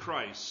Jesus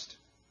Christ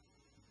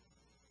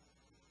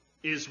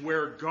is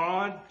where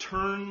God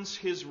turns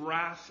His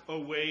wrath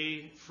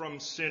away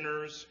from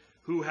sinners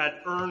who had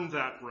earned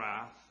that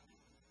wrath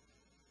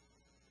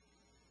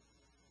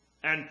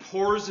and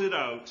pours it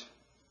out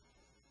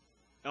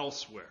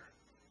elsewhere.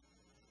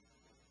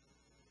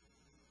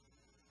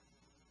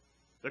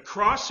 The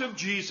cross of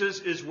Jesus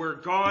is where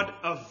God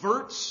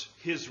averts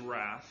his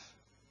wrath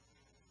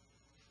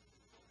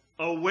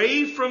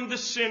away from the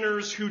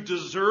sinners who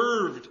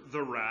deserved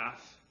the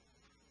wrath.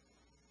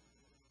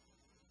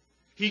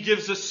 He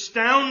gives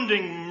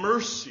astounding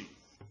mercy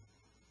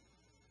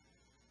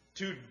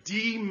to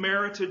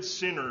demerited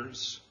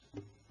sinners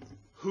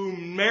who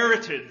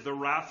merited the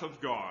wrath of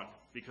God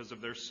because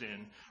of their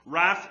sin.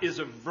 Wrath is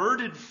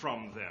averted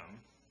from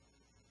them,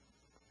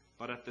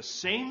 but at the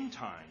same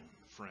time,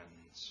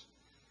 friends,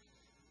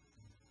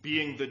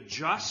 being the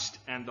just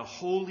and the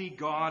holy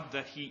God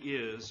that he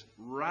is,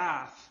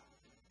 wrath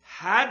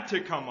had to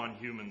come on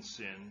human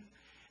sin,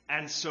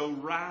 and so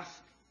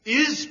wrath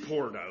is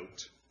poured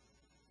out,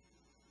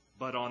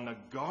 but on the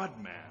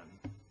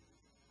God-man,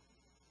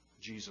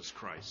 Jesus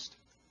Christ.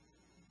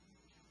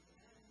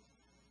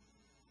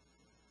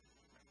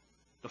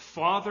 The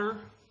Father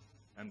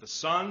and the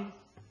Son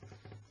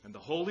and the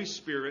Holy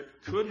Spirit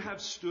could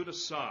have stood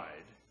aside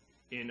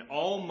in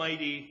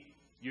almighty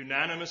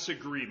unanimous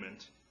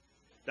agreement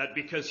that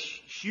because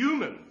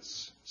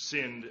humans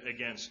sinned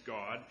against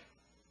God,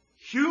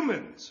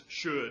 humans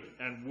should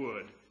and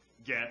would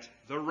get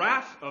the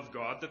wrath of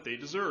God that they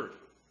deserve.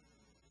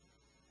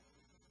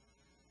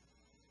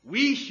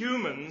 We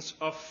humans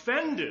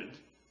offended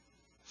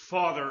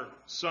Father,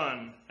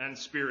 Son, and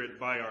Spirit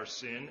by our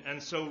sin,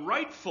 and so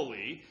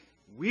rightfully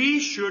we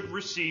should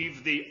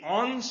receive the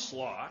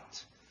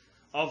onslaught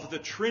of the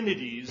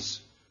Trinity's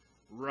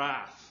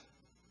wrath.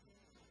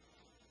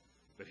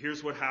 But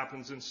here's what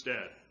happens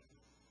instead.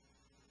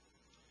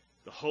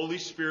 The Holy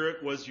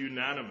Spirit was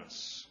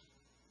unanimous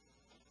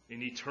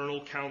in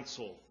eternal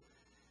counsel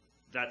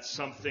that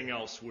something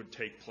else would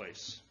take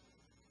place.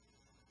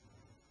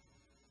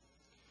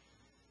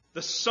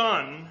 The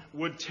Son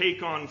would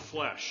take on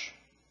flesh.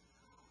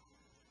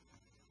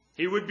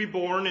 He would be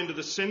born into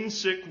the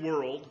sin-sick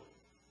world.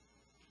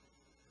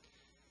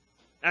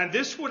 And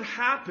this would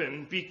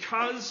happen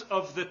because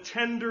of the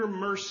tender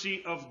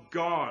mercy of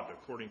God,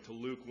 according to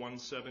Luke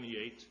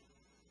 1:78.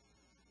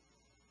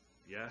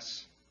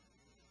 Yes.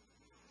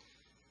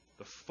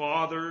 The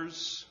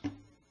Father's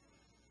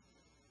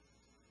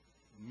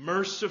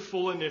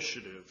merciful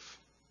initiative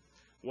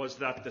was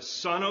that the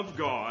Son of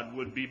God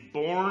would be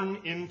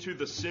born into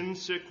the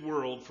sin-sick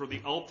world for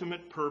the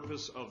ultimate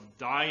purpose of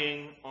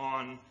dying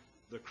on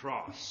the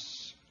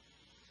cross.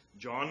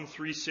 John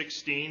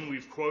 3:16,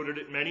 we've quoted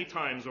it many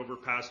times over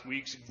past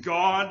weeks.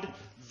 God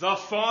the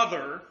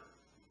Father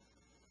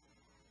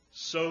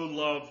so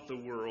loved the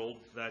world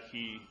that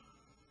he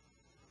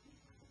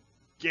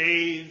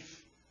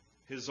gave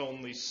his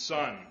only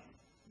Son.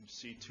 You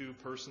see two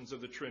persons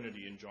of the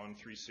Trinity in John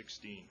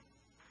 3:16.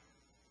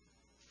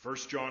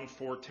 1 John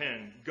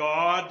 4:10,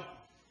 God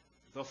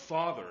the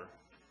Father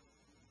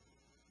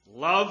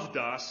loved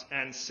us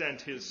and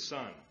sent his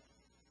Son.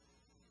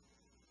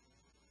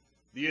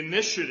 The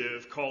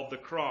initiative called the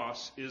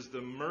cross is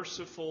the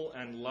merciful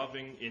and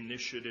loving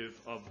initiative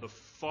of the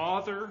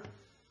Father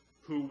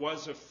who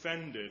was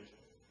offended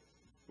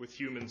with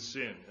human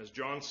sin. As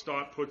John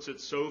Stott puts it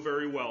so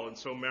very well and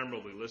so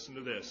memorably, listen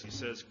to this. He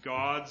says,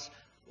 God's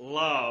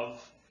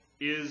love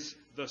is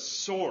the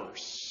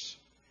source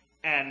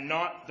and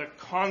not the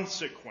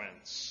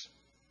consequence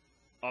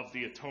of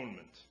the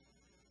atonement.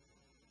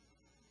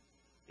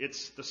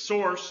 It's the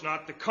source,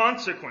 not the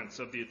consequence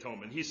of the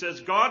atonement. He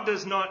says God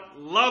does not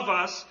love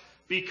us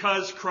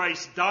because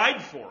Christ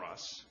died for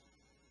us.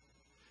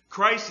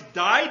 Christ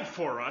died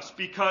for us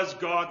because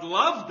God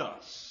loved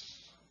us.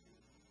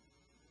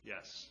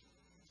 Yes.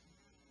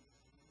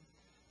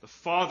 The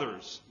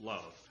Father's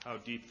love. How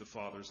deep the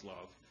Father's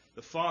love.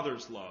 The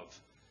Father's love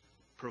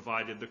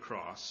provided the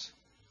cross,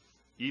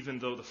 even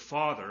though the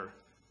Father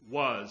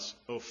was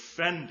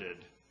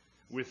offended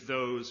with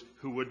those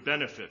who would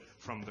benefit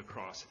from the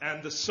cross.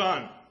 And the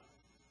Son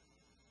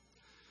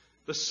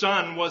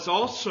was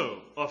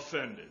also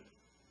offended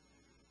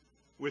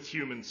with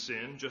human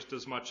sin, just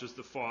as much as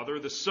the Father.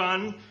 The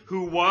Son,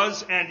 who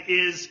was and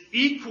is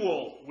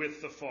equal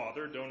with the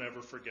Father, don't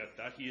ever forget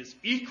that. He is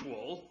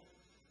equal,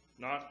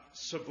 not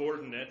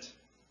subordinate,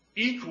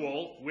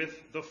 equal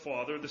with the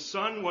Father. The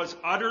Son was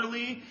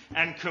utterly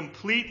and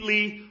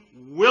completely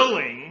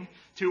willing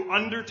to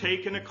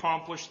undertake and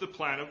accomplish the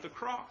plan of the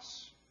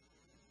cross.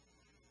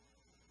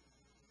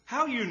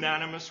 How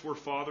unanimous were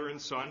Father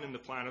and Son in the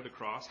plan of the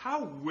cross?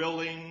 How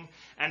willing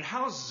and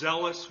how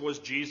zealous was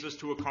Jesus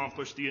to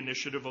accomplish the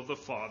initiative of the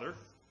Father?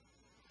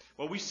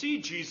 Well, we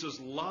see Jesus'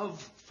 love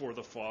for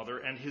the Father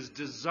and his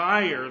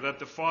desire that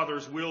the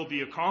Father's will be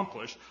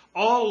accomplished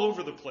all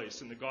over the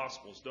place in the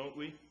Gospels, don't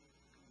we?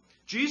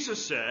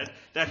 Jesus said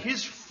that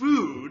his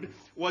food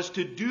was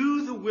to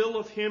do the will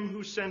of him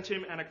who sent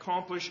him and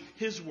accomplish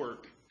his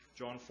work.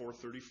 John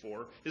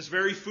 4:34, his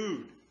very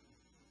food,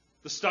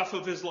 the stuff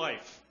of his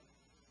life.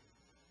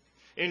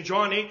 In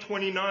John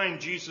 8:29,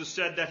 Jesus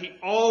said that he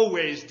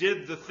always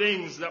did the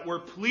things that were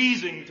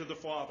pleasing to the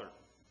Father.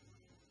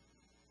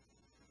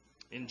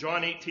 In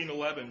John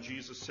 18:11,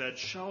 Jesus said,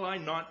 "Shall I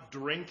not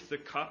drink the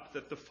cup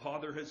that the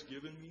Father has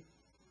given me?"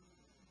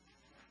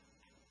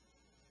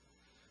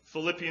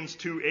 Philippians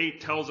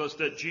 2:8 tells us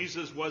that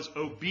Jesus was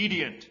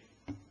obedient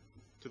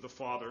to the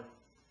Father.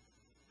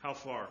 How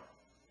far?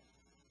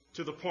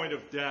 To the point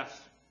of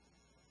death,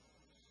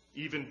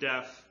 even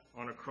death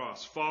on a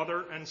cross.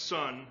 Father and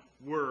Son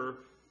were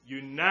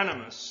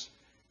unanimous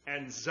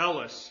and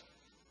zealous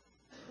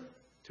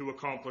to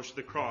accomplish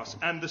the cross.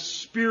 And the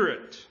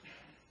Spirit,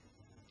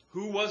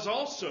 who was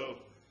also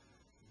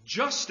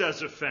just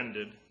as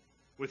offended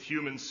with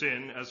human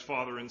sin as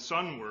Father and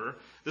Son were,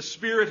 the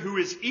Spirit who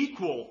is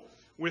equal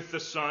with the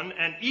Son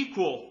and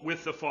equal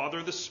with the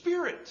Father, the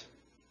Spirit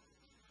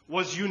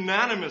was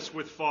unanimous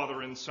with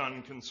Father and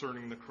Son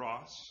concerning the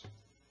cross.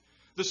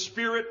 The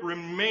Spirit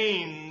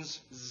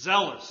remains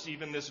zealous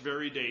even this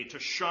very day to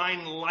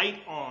shine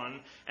light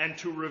on and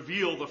to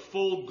reveal the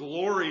full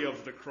glory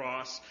of the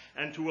cross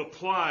and to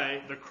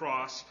apply the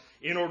cross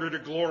in order to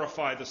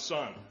glorify the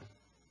Son.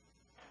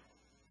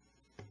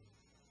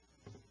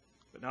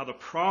 But now the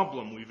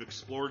problem we've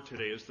explored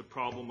today is the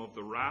problem of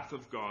the wrath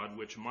of God,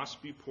 which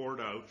must be poured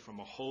out from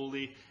a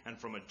holy and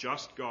from a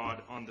just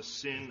God on the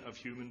sin of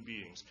human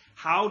beings.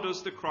 How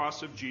does the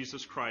cross of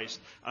Jesus Christ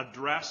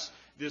address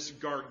this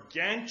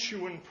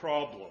gargantuan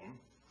problem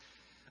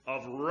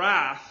of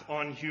wrath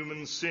on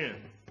human sin?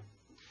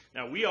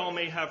 Now, we all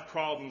may have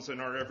problems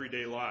in our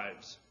everyday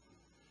lives,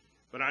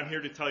 but I'm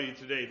here to tell you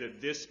today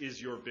that this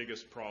is your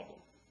biggest problem.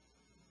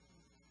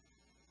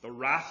 The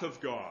wrath of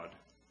God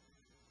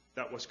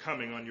that was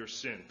coming on your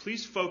sin.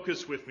 Please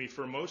focus with me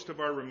for most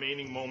of our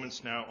remaining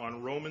moments now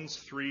on Romans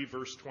 3,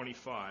 verse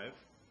 25.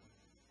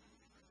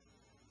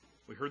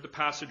 We heard the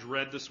passage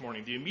read this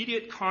morning. The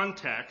immediate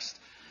context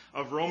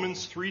of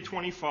Romans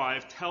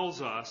 3:25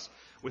 tells us,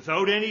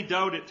 without any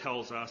doubt it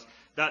tells us,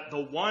 that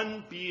the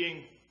one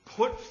being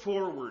put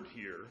forward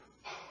here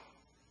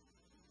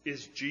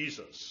is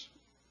Jesus.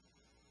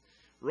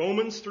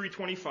 Romans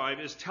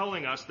 3:25 is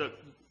telling us that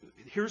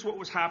here's what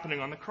was happening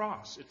on the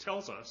cross. It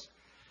tells us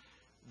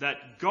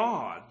that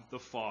God the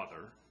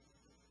Father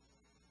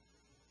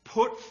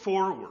put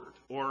forward,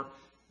 or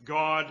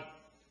God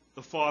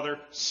the Father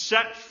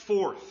set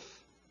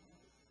forth,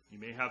 you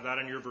may have that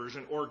in your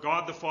version, or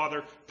God the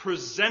Father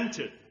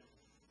presented,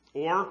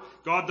 or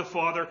God the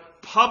Father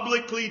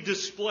publicly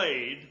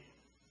displayed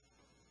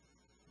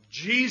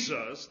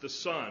Jesus, the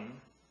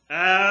Son,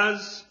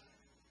 as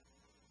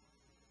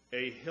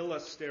a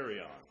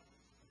hilasterion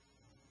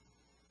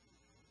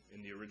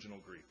in the original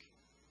Greek.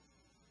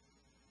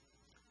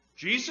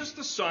 Jesus,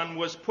 the Son,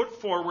 was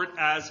put forward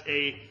as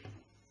a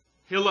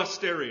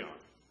hilasterion.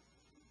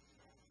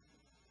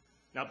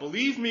 Now,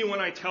 believe me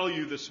when I tell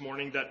you this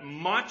morning that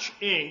much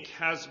ink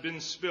has been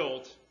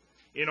spilt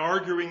in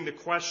arguing the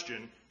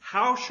question,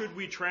 how should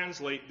we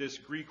translate this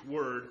Greek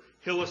word,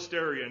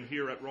 hilasterion,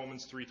 here at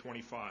Romans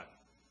 3:25?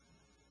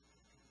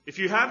 If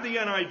you have the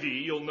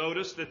NIV, you'll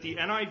notice that the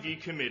NIV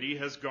committee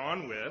has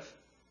gone with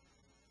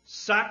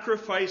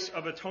sacrifice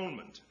of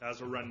atonement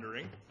as a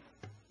rendering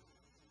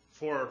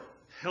for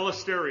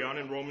hilasterion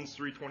in Romans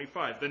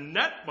 3:25. The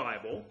Net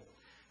Bible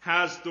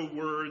has the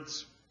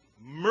words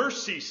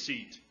mercy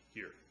seat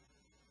here.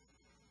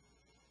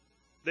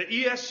 The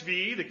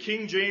ESV, the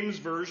King James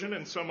Version,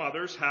 and some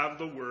others have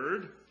the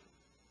word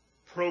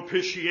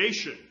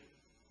propitiation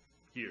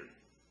here.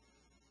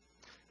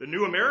 The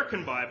New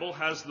American Bible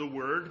has the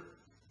word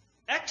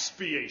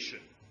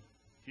expiation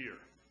here.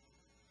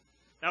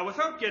 Now,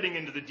 without getting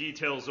into the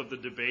details of the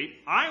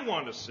debate, I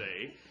want to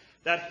say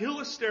that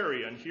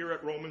hilasterion here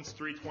at Romans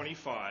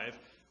 3:25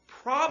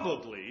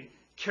 probably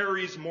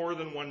carries more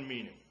than one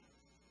meaning.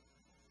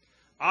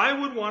 I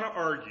would want to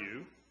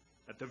argue,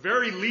 at the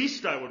very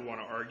least I would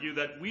want to argue,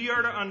 that we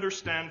are to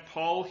understand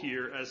Paul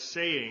here as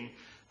saying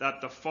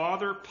that the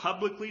Father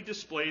publicly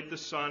displayed the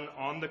Son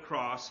on the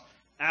cross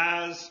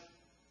as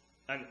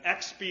an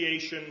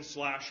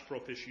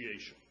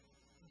expiation/propitiation.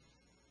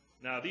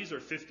 Now, these are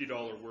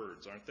 $50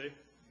 words, aren't they?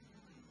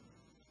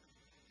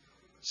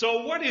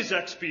 So what is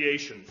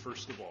expiation,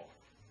 first of all?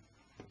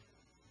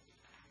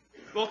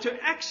 Well,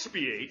 to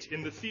expiate,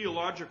 in the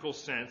theological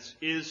sense,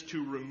 is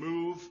to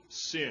remove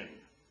sin,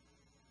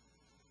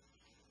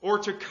 or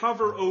to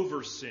cover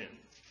over sin,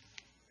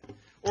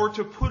 or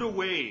to put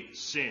away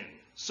sin,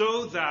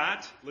 so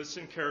that,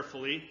 listen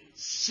carefully,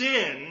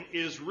 sin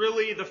is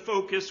really the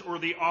focus or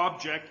the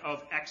object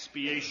of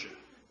expiation.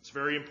 It's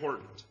very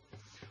important.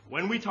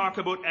 When we talk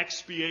about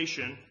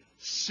expiation,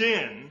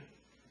 sin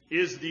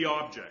is the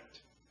object.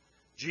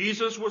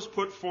 Jesus was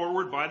put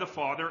forward by the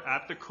Father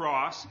at the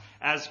cross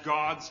as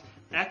God's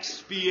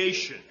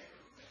expiation,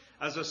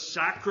 as a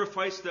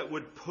sacrifice that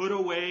would put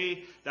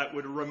away, that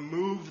would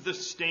remove the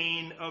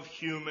stain of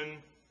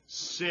human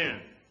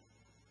sin.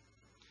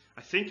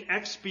 I think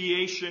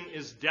expiation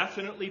is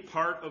definitely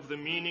part of the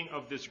meaning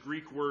of this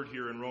Greek word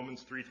here in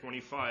Romans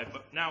 3:25.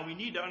 But now we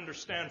need to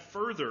understand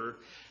further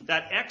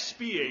that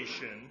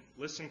expiation,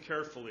 listen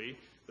carefully,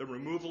 the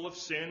removal of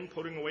sin,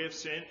 putting away of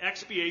sin,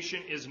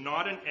 expiation is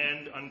not an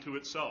end unto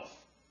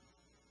itself.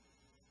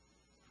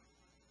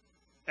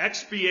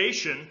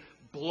 Expiation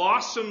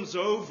blossoms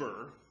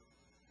over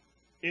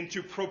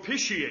into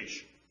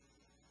propitiation.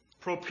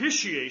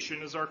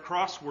 Propitiation is our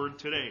crossword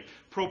today.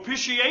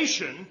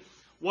 Propitiation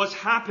was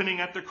happening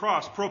at the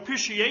cross.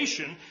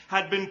 Propitiation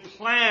had been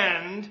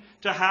planned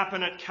to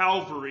happen at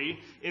Calvary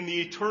in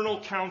the eternal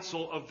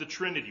counsel of the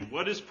Trinity.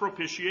 What is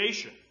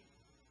propitiation?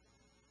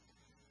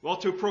 Well,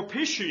 to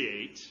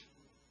propitiate,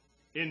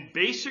 in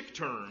basic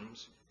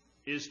terms,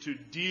 is to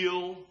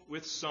deal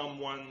with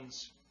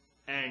someone's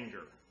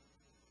anger.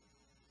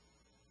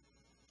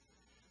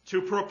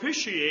 To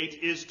propitiate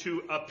is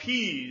to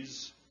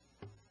appease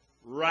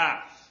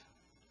wrath.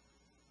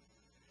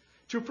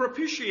 To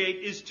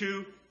propitiate is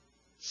to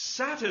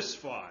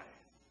satisfy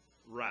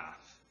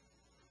wrath,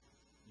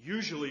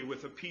 usually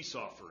with a peace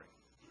offering.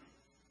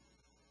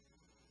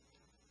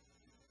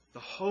 The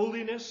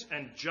holiness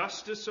and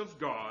justice of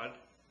God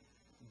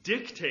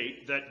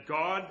dictate that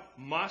God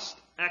must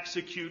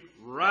execute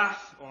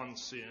wrath on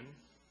sin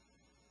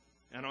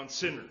and on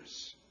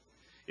sinners.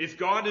 If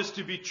God is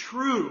to be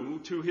true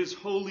to his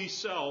holy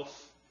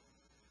self,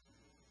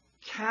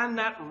 can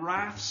that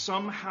wrath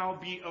somehow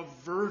be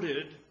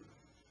averted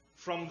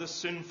from the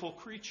sinful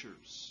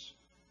creatures?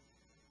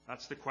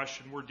 That's the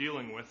question we're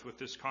dealing with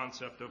this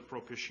concept of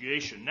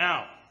propitiation.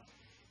 Now,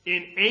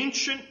 in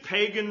ancient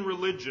pagan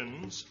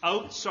religions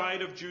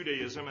outside of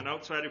Judaism and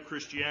outside of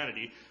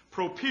Christianity,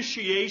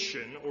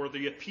 propitiation, or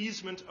the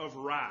appeasement of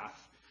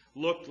wrath,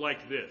 looked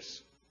like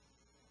this.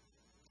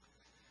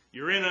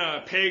 You're in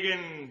a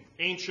pagan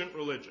ancient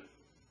religion.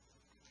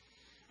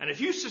 And if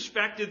you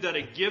suspected that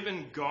a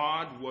given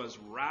God was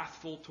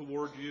wrathful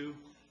toward you,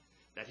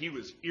 that he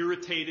was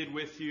irritated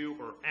with you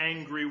or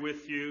angry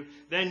with you,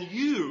 then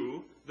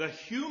you, the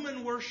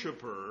human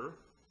worshiper,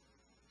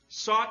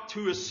 sought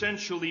to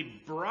essentially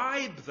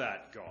bribe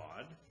that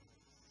God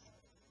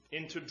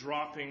into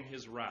dropping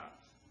his wrath.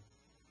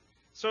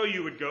 So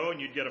you would go and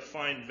you'd get a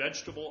fine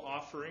vegetable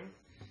offering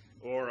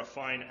or a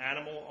fine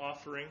animal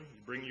offering. You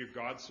bring your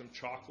God some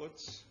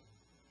chocolates.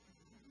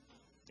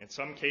 In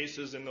some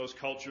cases, in those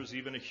cultures,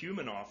 even a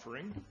human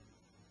offering.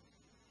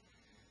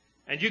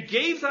 And you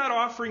gave that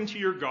offering to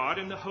your God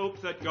in the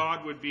hope that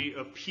God would be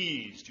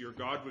appeased. Your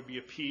God would be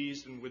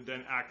appeased and would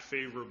then act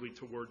favorably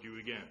toward you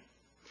again.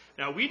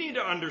 Now, we need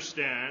to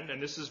understand,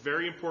 and this is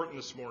very important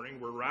this morning,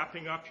 we're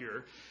wrapping up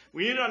here.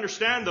 We need to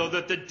understand, though,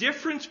 that the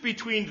difference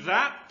between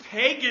that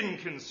pagan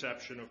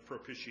conception of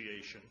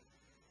propitiation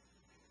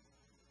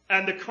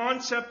and the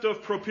concept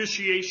of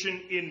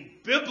propitiation in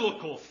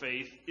biblical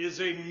faith is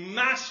a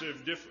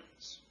massive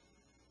difference.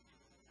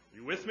 Are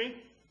you with me?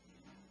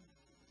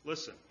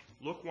 Listen,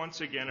 look once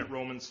again at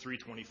Romans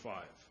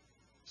 3:25.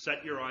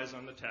 Set your eyes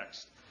on the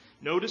text.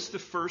 Notice the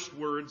first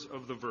words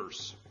of the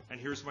verse. And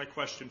here's my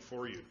question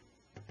for you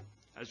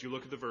as you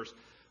look at the verse.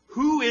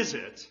 Who is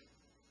it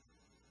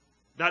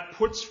that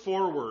puts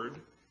forward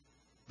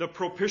the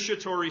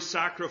propitiatory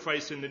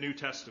sacrifice in the New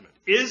Testament?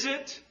 Is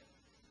it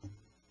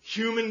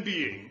human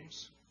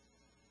beings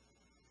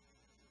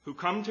who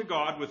come to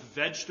God with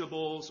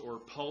vegetables or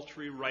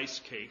paltry rice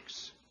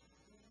cakes,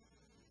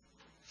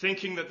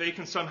 thinking that they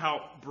can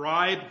somehow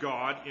bribe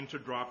God into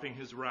dropping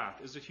his wrath?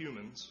 Is it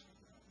humans?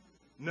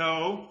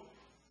 No.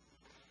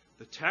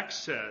 The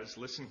text says,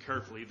 listen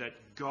carefully, that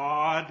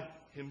God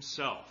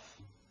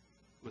himself,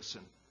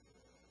 listen,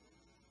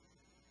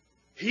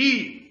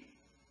 he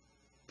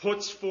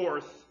puts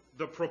forth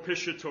the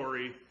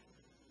propitiatory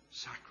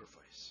sacrifice.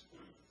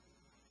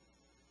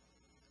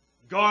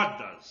 God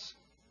does.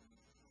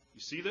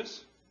 You see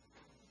this?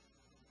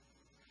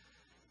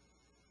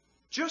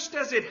 Just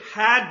as it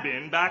had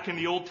been back in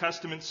the Old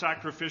Testament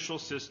sacrificial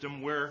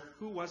system where,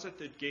 who was it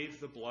that gave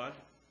the blood?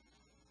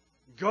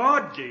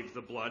 God gave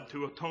the blood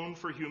to atone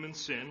for human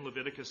sin.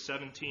 Leviticus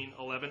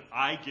 17:11,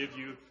 I give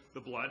you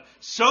the blood.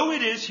 So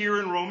it is here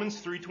in Romans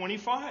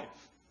 3:25.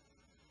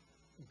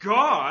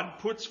 God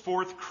puts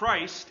forth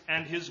Christ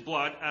and his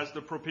blood as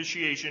the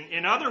propitiation.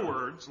 In other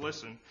words,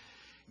 listen,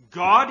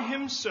 God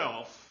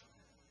himself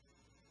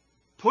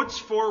puts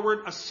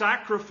forward a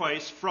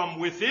sacrifice from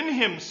within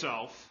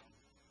himself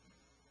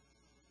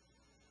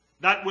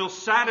that will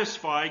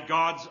satisfy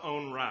God's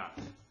own wrath.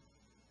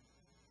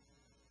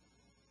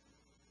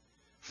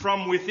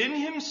 From within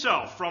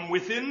himself, from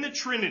within the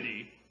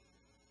Trinity,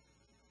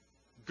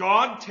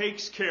 God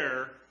takes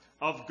care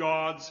of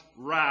God's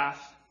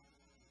wrath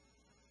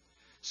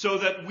so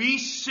that we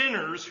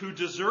sinners who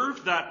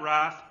deserve that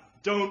wrath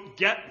don't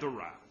get the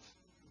wrath.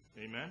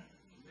 Amen?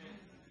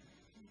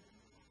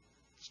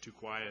 It's too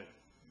quiet.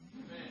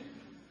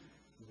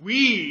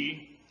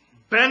 We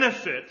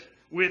benefit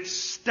with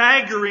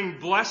staggering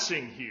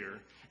blessing here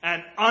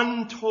and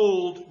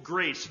untold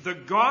grace. The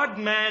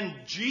God-man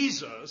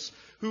Jesus,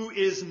 who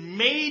is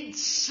made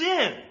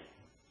sin,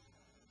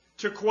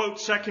 to quote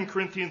 2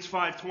 Corinthians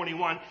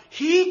 5:21,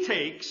 he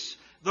takes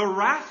the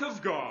wrath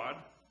of God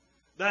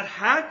that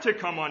had to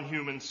come on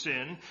human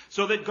sin,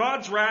 so that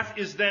God's wrath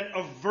is then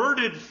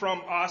averted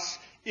from us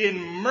in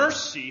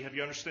mercy. Have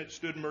you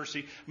understood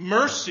mercy?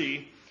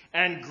 Mercy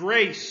and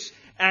grace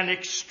and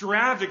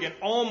extravagant,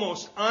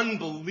 almost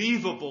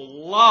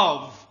unbelievable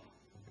love.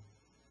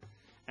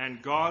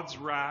 And God's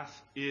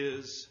wrath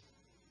is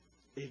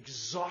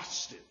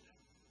exhausted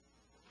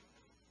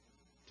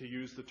to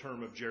use the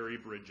term of Jerry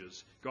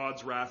Bridges,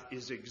 God's wrath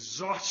is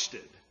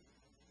exhausted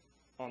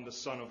on the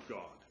Son of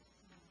God.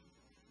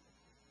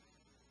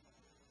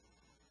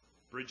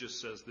 Bridges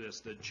says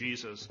this, that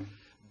Jesus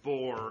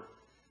bore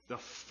the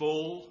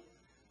full,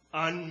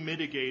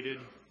 unmitigated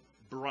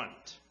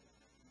brunt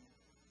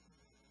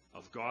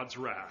of God's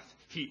wrath.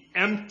 He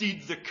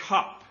emptied the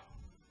cup.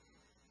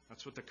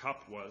 That's what the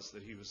cup was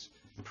that he was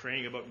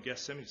praying about in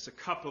Gethsemane. It's the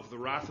cup of the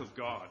wrath of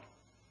God.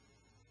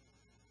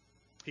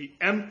 He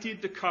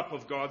emptied the cup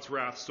of God's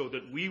wrath so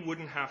that we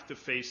wouldn't have to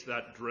face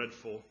that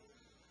dreadful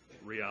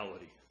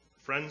reality.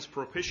 Friends,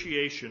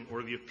 propitiation,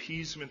 or the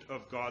appeasement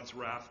of God's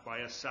wrath by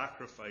a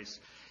sacrifice,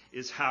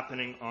 is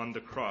happening on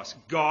the cross.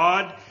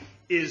 God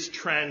is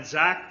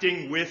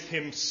transacting with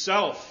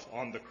himself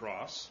on the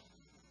cross.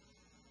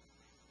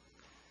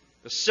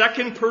 The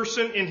second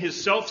person in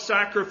his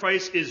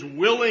self-sacrifice is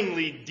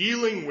willingly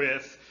dealing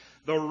with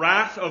the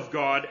wrath of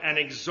God and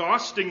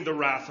exhausting the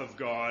wrath of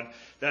God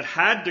that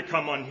had to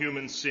come on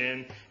human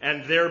sin,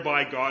 and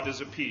thereby God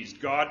is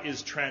appeased. God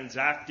is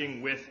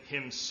transacting with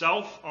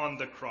himself on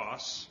the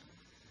cross,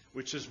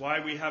 which is why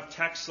we have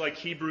texts like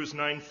Hebrews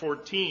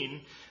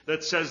 9:14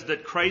 that says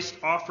that Christ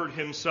offered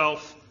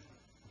himself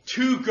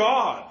to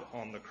God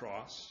on the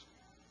cross.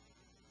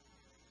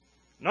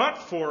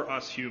 Not for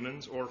us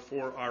humans or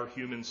for our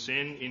human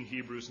sin in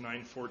Hebrews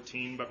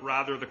 9:14, but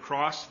rather the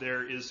cross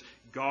there is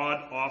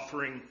God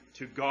offering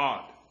to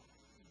God.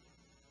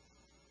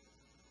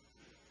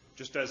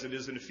 Just as it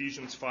is in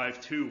Ephesians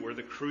 5:2, where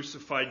the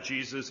crucified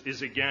Jesus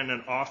is again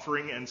an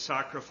offering and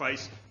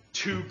sacrifice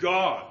to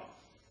God.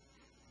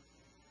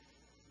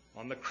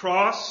 On the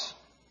cross,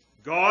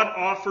 God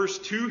offers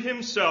to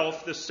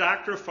himself the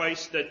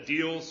sacrifice that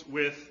deals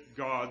with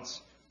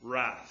God's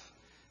wrath.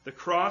 The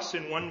cross,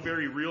 in one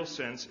very real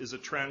sense, is a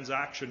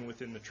transaction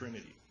within the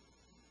Trinity.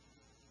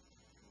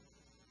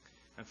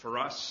 And for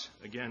us,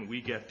 again, we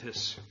get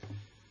this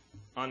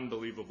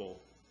unbelievable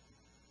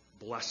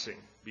blessing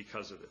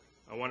because of it.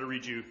 I want to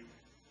read you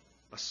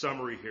a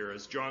summary here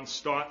as John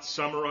Stott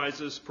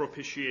summarizes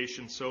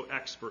propitiation so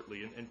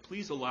expertly. And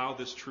please allow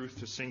this truth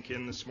to sink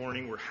in this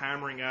morning. We're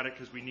hammering at it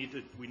because we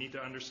need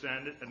to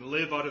understand it and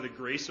live out of the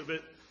grace of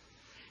it.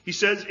 He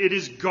says, it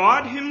is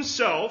God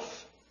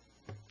himself,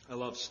 I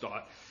love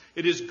Stott,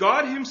 it is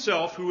God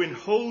himself who in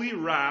holy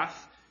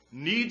wrath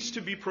needs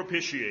to be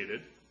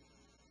propitiated.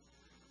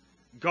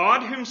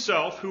 God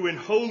himself who in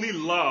holy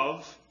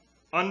love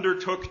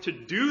undertook to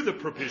do the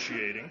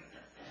propitiating.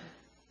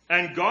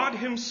 And God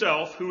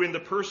himself, who in the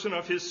person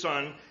of his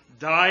Son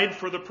died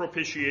for the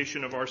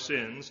propitiation of our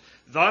sins.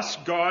 Thus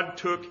God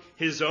took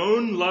his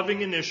own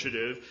loving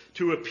initiative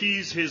to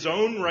appease his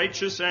own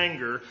righteous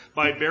anger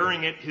by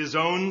bearing it his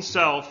own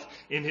self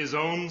in his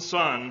own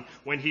Son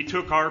when he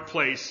took our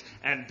place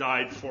and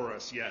died for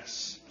us.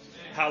 Yes.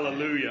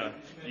 Hallelujah.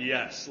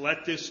 Yes.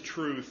 Let this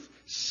truth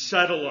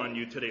settle on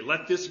you today.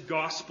 Let this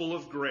gospel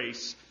of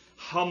grace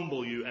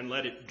humble you and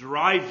let it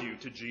drive you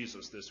to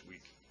Jesus this week.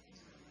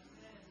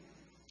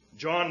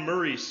 John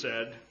Murray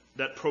said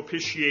that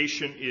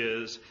propitiation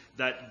is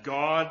that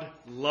God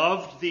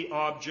loved the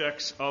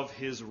objects of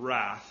his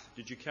wrath.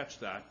 Did you catch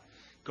that?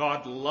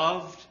 God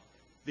loved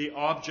the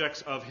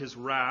objects of his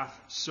wrath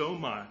so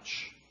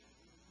much.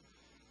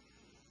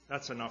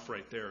 That's enough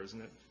right there,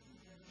 isn't it?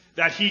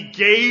 That he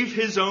gave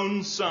his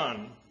own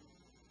Son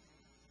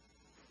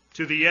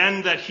to the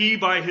end that he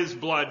by his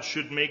blood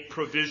should make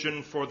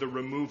provision for the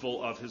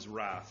removal of his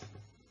wrath.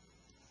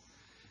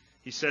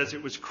 He says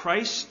it was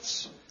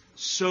Christ's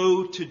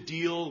so to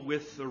deal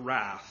with the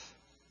wrath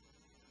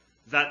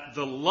that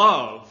the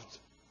loved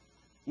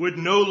would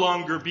no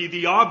longer be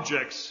the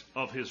objects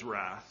of his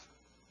wrath,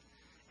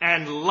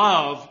 and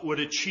love would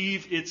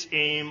achieve its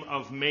aim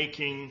of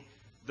making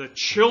the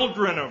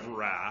children of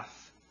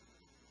wrath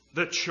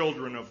the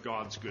children of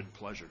God's good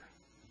pleasure.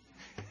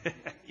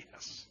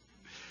 Yes.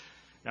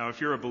 Now,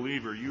 if you're a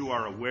believer, you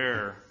are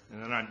aware,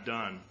 and then I'm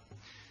done,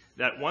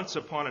 that once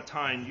upon a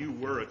time you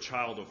were a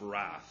child of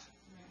wrath.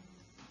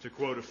 To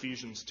quote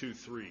Ephesians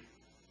 2:3.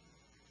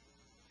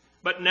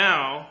 But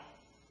now,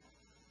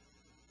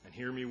 and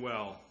hear me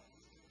well,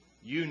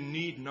 you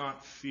need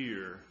not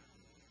fear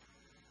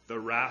the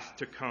wrath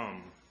to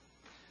come,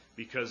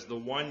 because the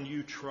one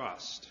you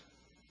trust,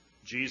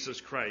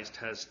 Jesus Christ,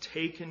 has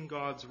taken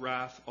God's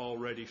wrath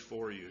already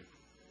for you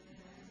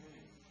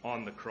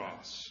on the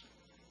cross.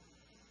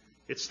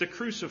 It's the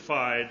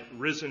crucified,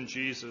 risen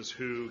Jesus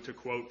who, to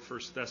quote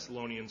 1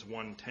 Thessalonians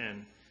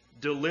 1:10,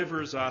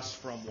 delivers us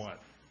from what?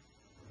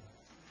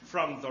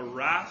 From the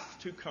wrath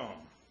to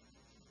come.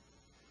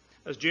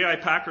 As J.I.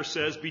 Packer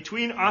says,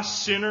 between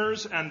us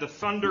sinners and the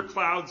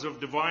thunderclouds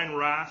of divine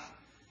wrath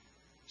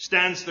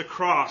stands the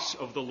cross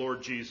of the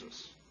Lord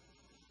Jesus.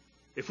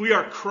 If we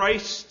are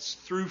Christ's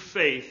through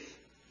faith,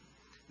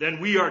 then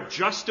we are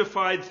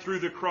justified through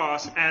the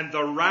cross, and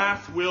the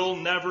wrath will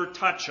never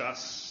touch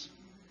us,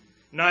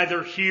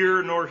 neither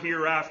here nor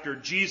hereafter.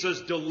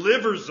 Jesus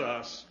delivers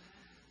us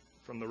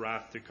from the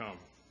wrath to come.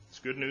 It's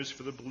good news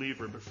for the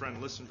believer, but friend,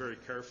 listen very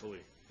carefully.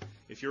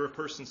 If you're a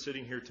person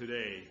sitting here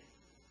today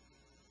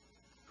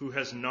who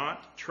has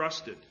not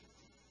trusted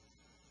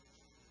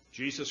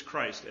Jesus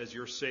Christ as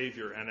your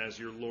Savior and as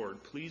your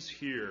Lord, please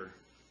hear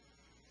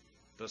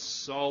the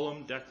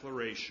solemn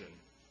declaration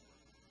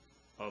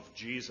of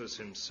Jesus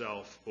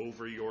himself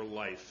over your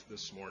life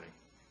this morning.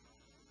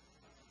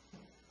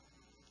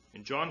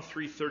 In John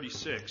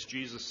 3:36,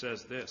 Jesus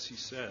says this. He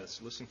says,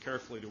 listen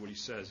carefully to what he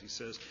says. He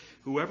says,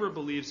 whoever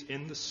believes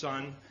in the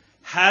Son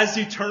has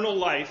eternal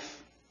life.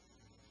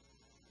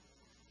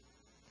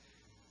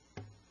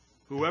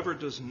 Whoever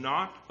does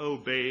not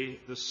obey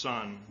the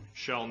Son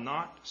shall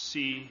not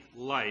see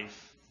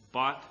life,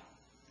 but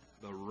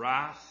the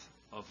wrath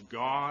of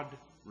God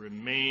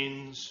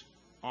remains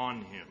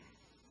on him.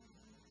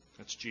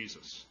 That's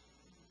Jesus.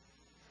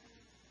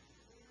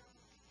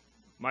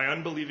 My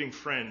unbelieving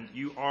friend,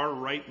 you are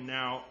right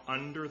now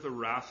under the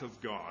wrath of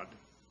God,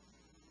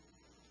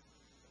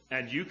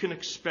 and you can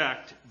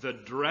expect the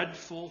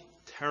dreadful,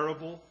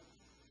 terrible,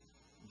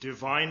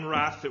 divine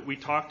wrath that we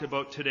talked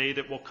about today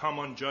that will come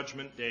on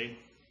Judgment Day.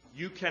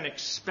 You can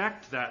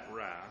expect that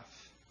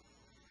wrath.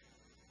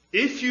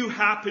 If you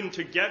happen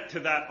to get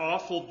to that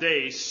awful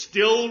day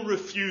still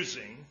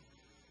refusing,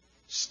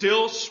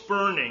 still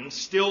spurning,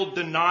 still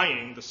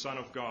denying the Son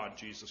of God,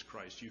 Jesus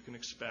Christ, you can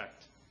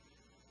expect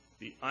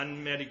the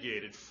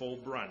unmitigated full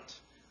brunt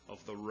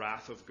of the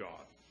wrath of God.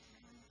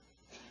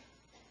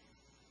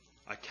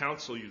 I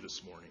counsel you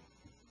this morning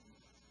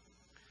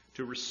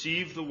to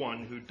receive the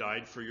one who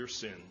died for your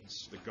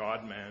sins, the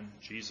God-man,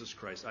 Jesus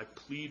Christ. I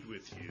plead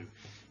with you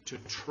to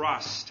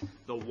trust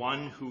the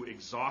one who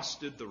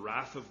exhausted the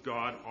wrath of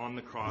God on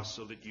the cross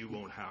so that you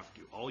won't have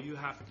to. All you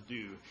have to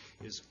do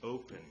is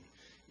open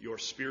your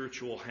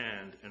spiritual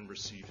hand and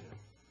receive him.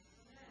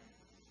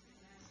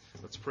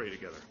 Let's pray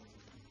together.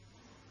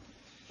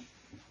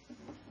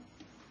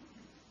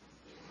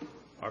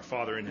 Our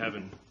Father in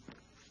heaven,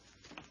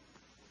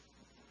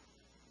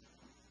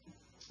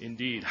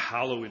 indeed,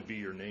 hallowed be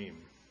your name.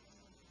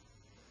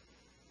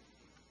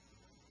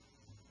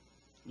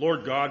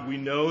 Lord God, we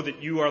know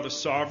that you are the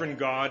sovereign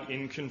God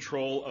in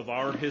control of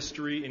our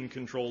history, in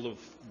control of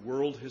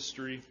world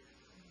history.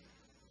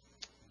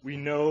 We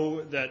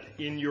know that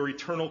in your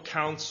eternal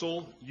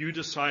counsel, you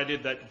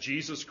decided that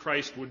Jesus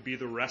Christ would be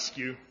the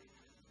rescue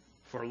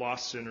for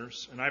lost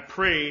sinners. And I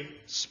pray,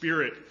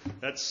 Spirit,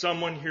 that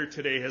someone here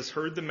today has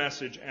heard the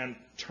message and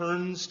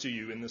turns to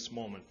you in this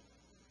moment,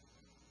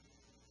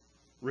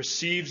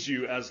 receives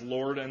you as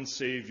Lord and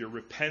Savior,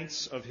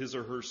 repents of his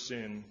or her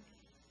sin,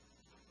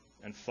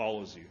 and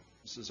follows you.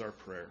 This is our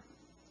prayer.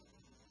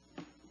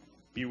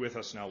 Be with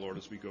us now, Lord,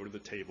 as we go to the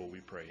table, we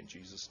pray in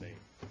Jesus' name.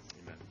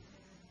 Amen.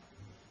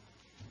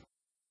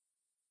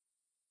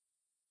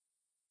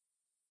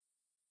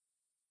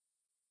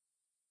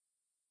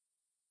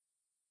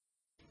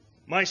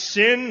 My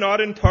sin, not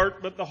in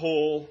part but the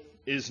whole,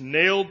 is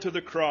nailed to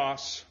the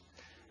cross,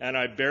 and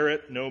I bear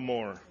it no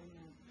more.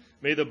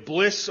 May the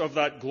bliss of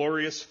that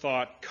glorious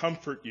thought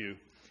comfort you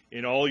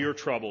in all your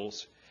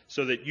troubles,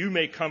 so that you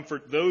may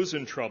comfort those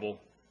in trouble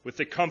with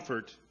the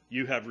comfort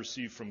you have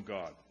received from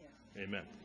God. Amen.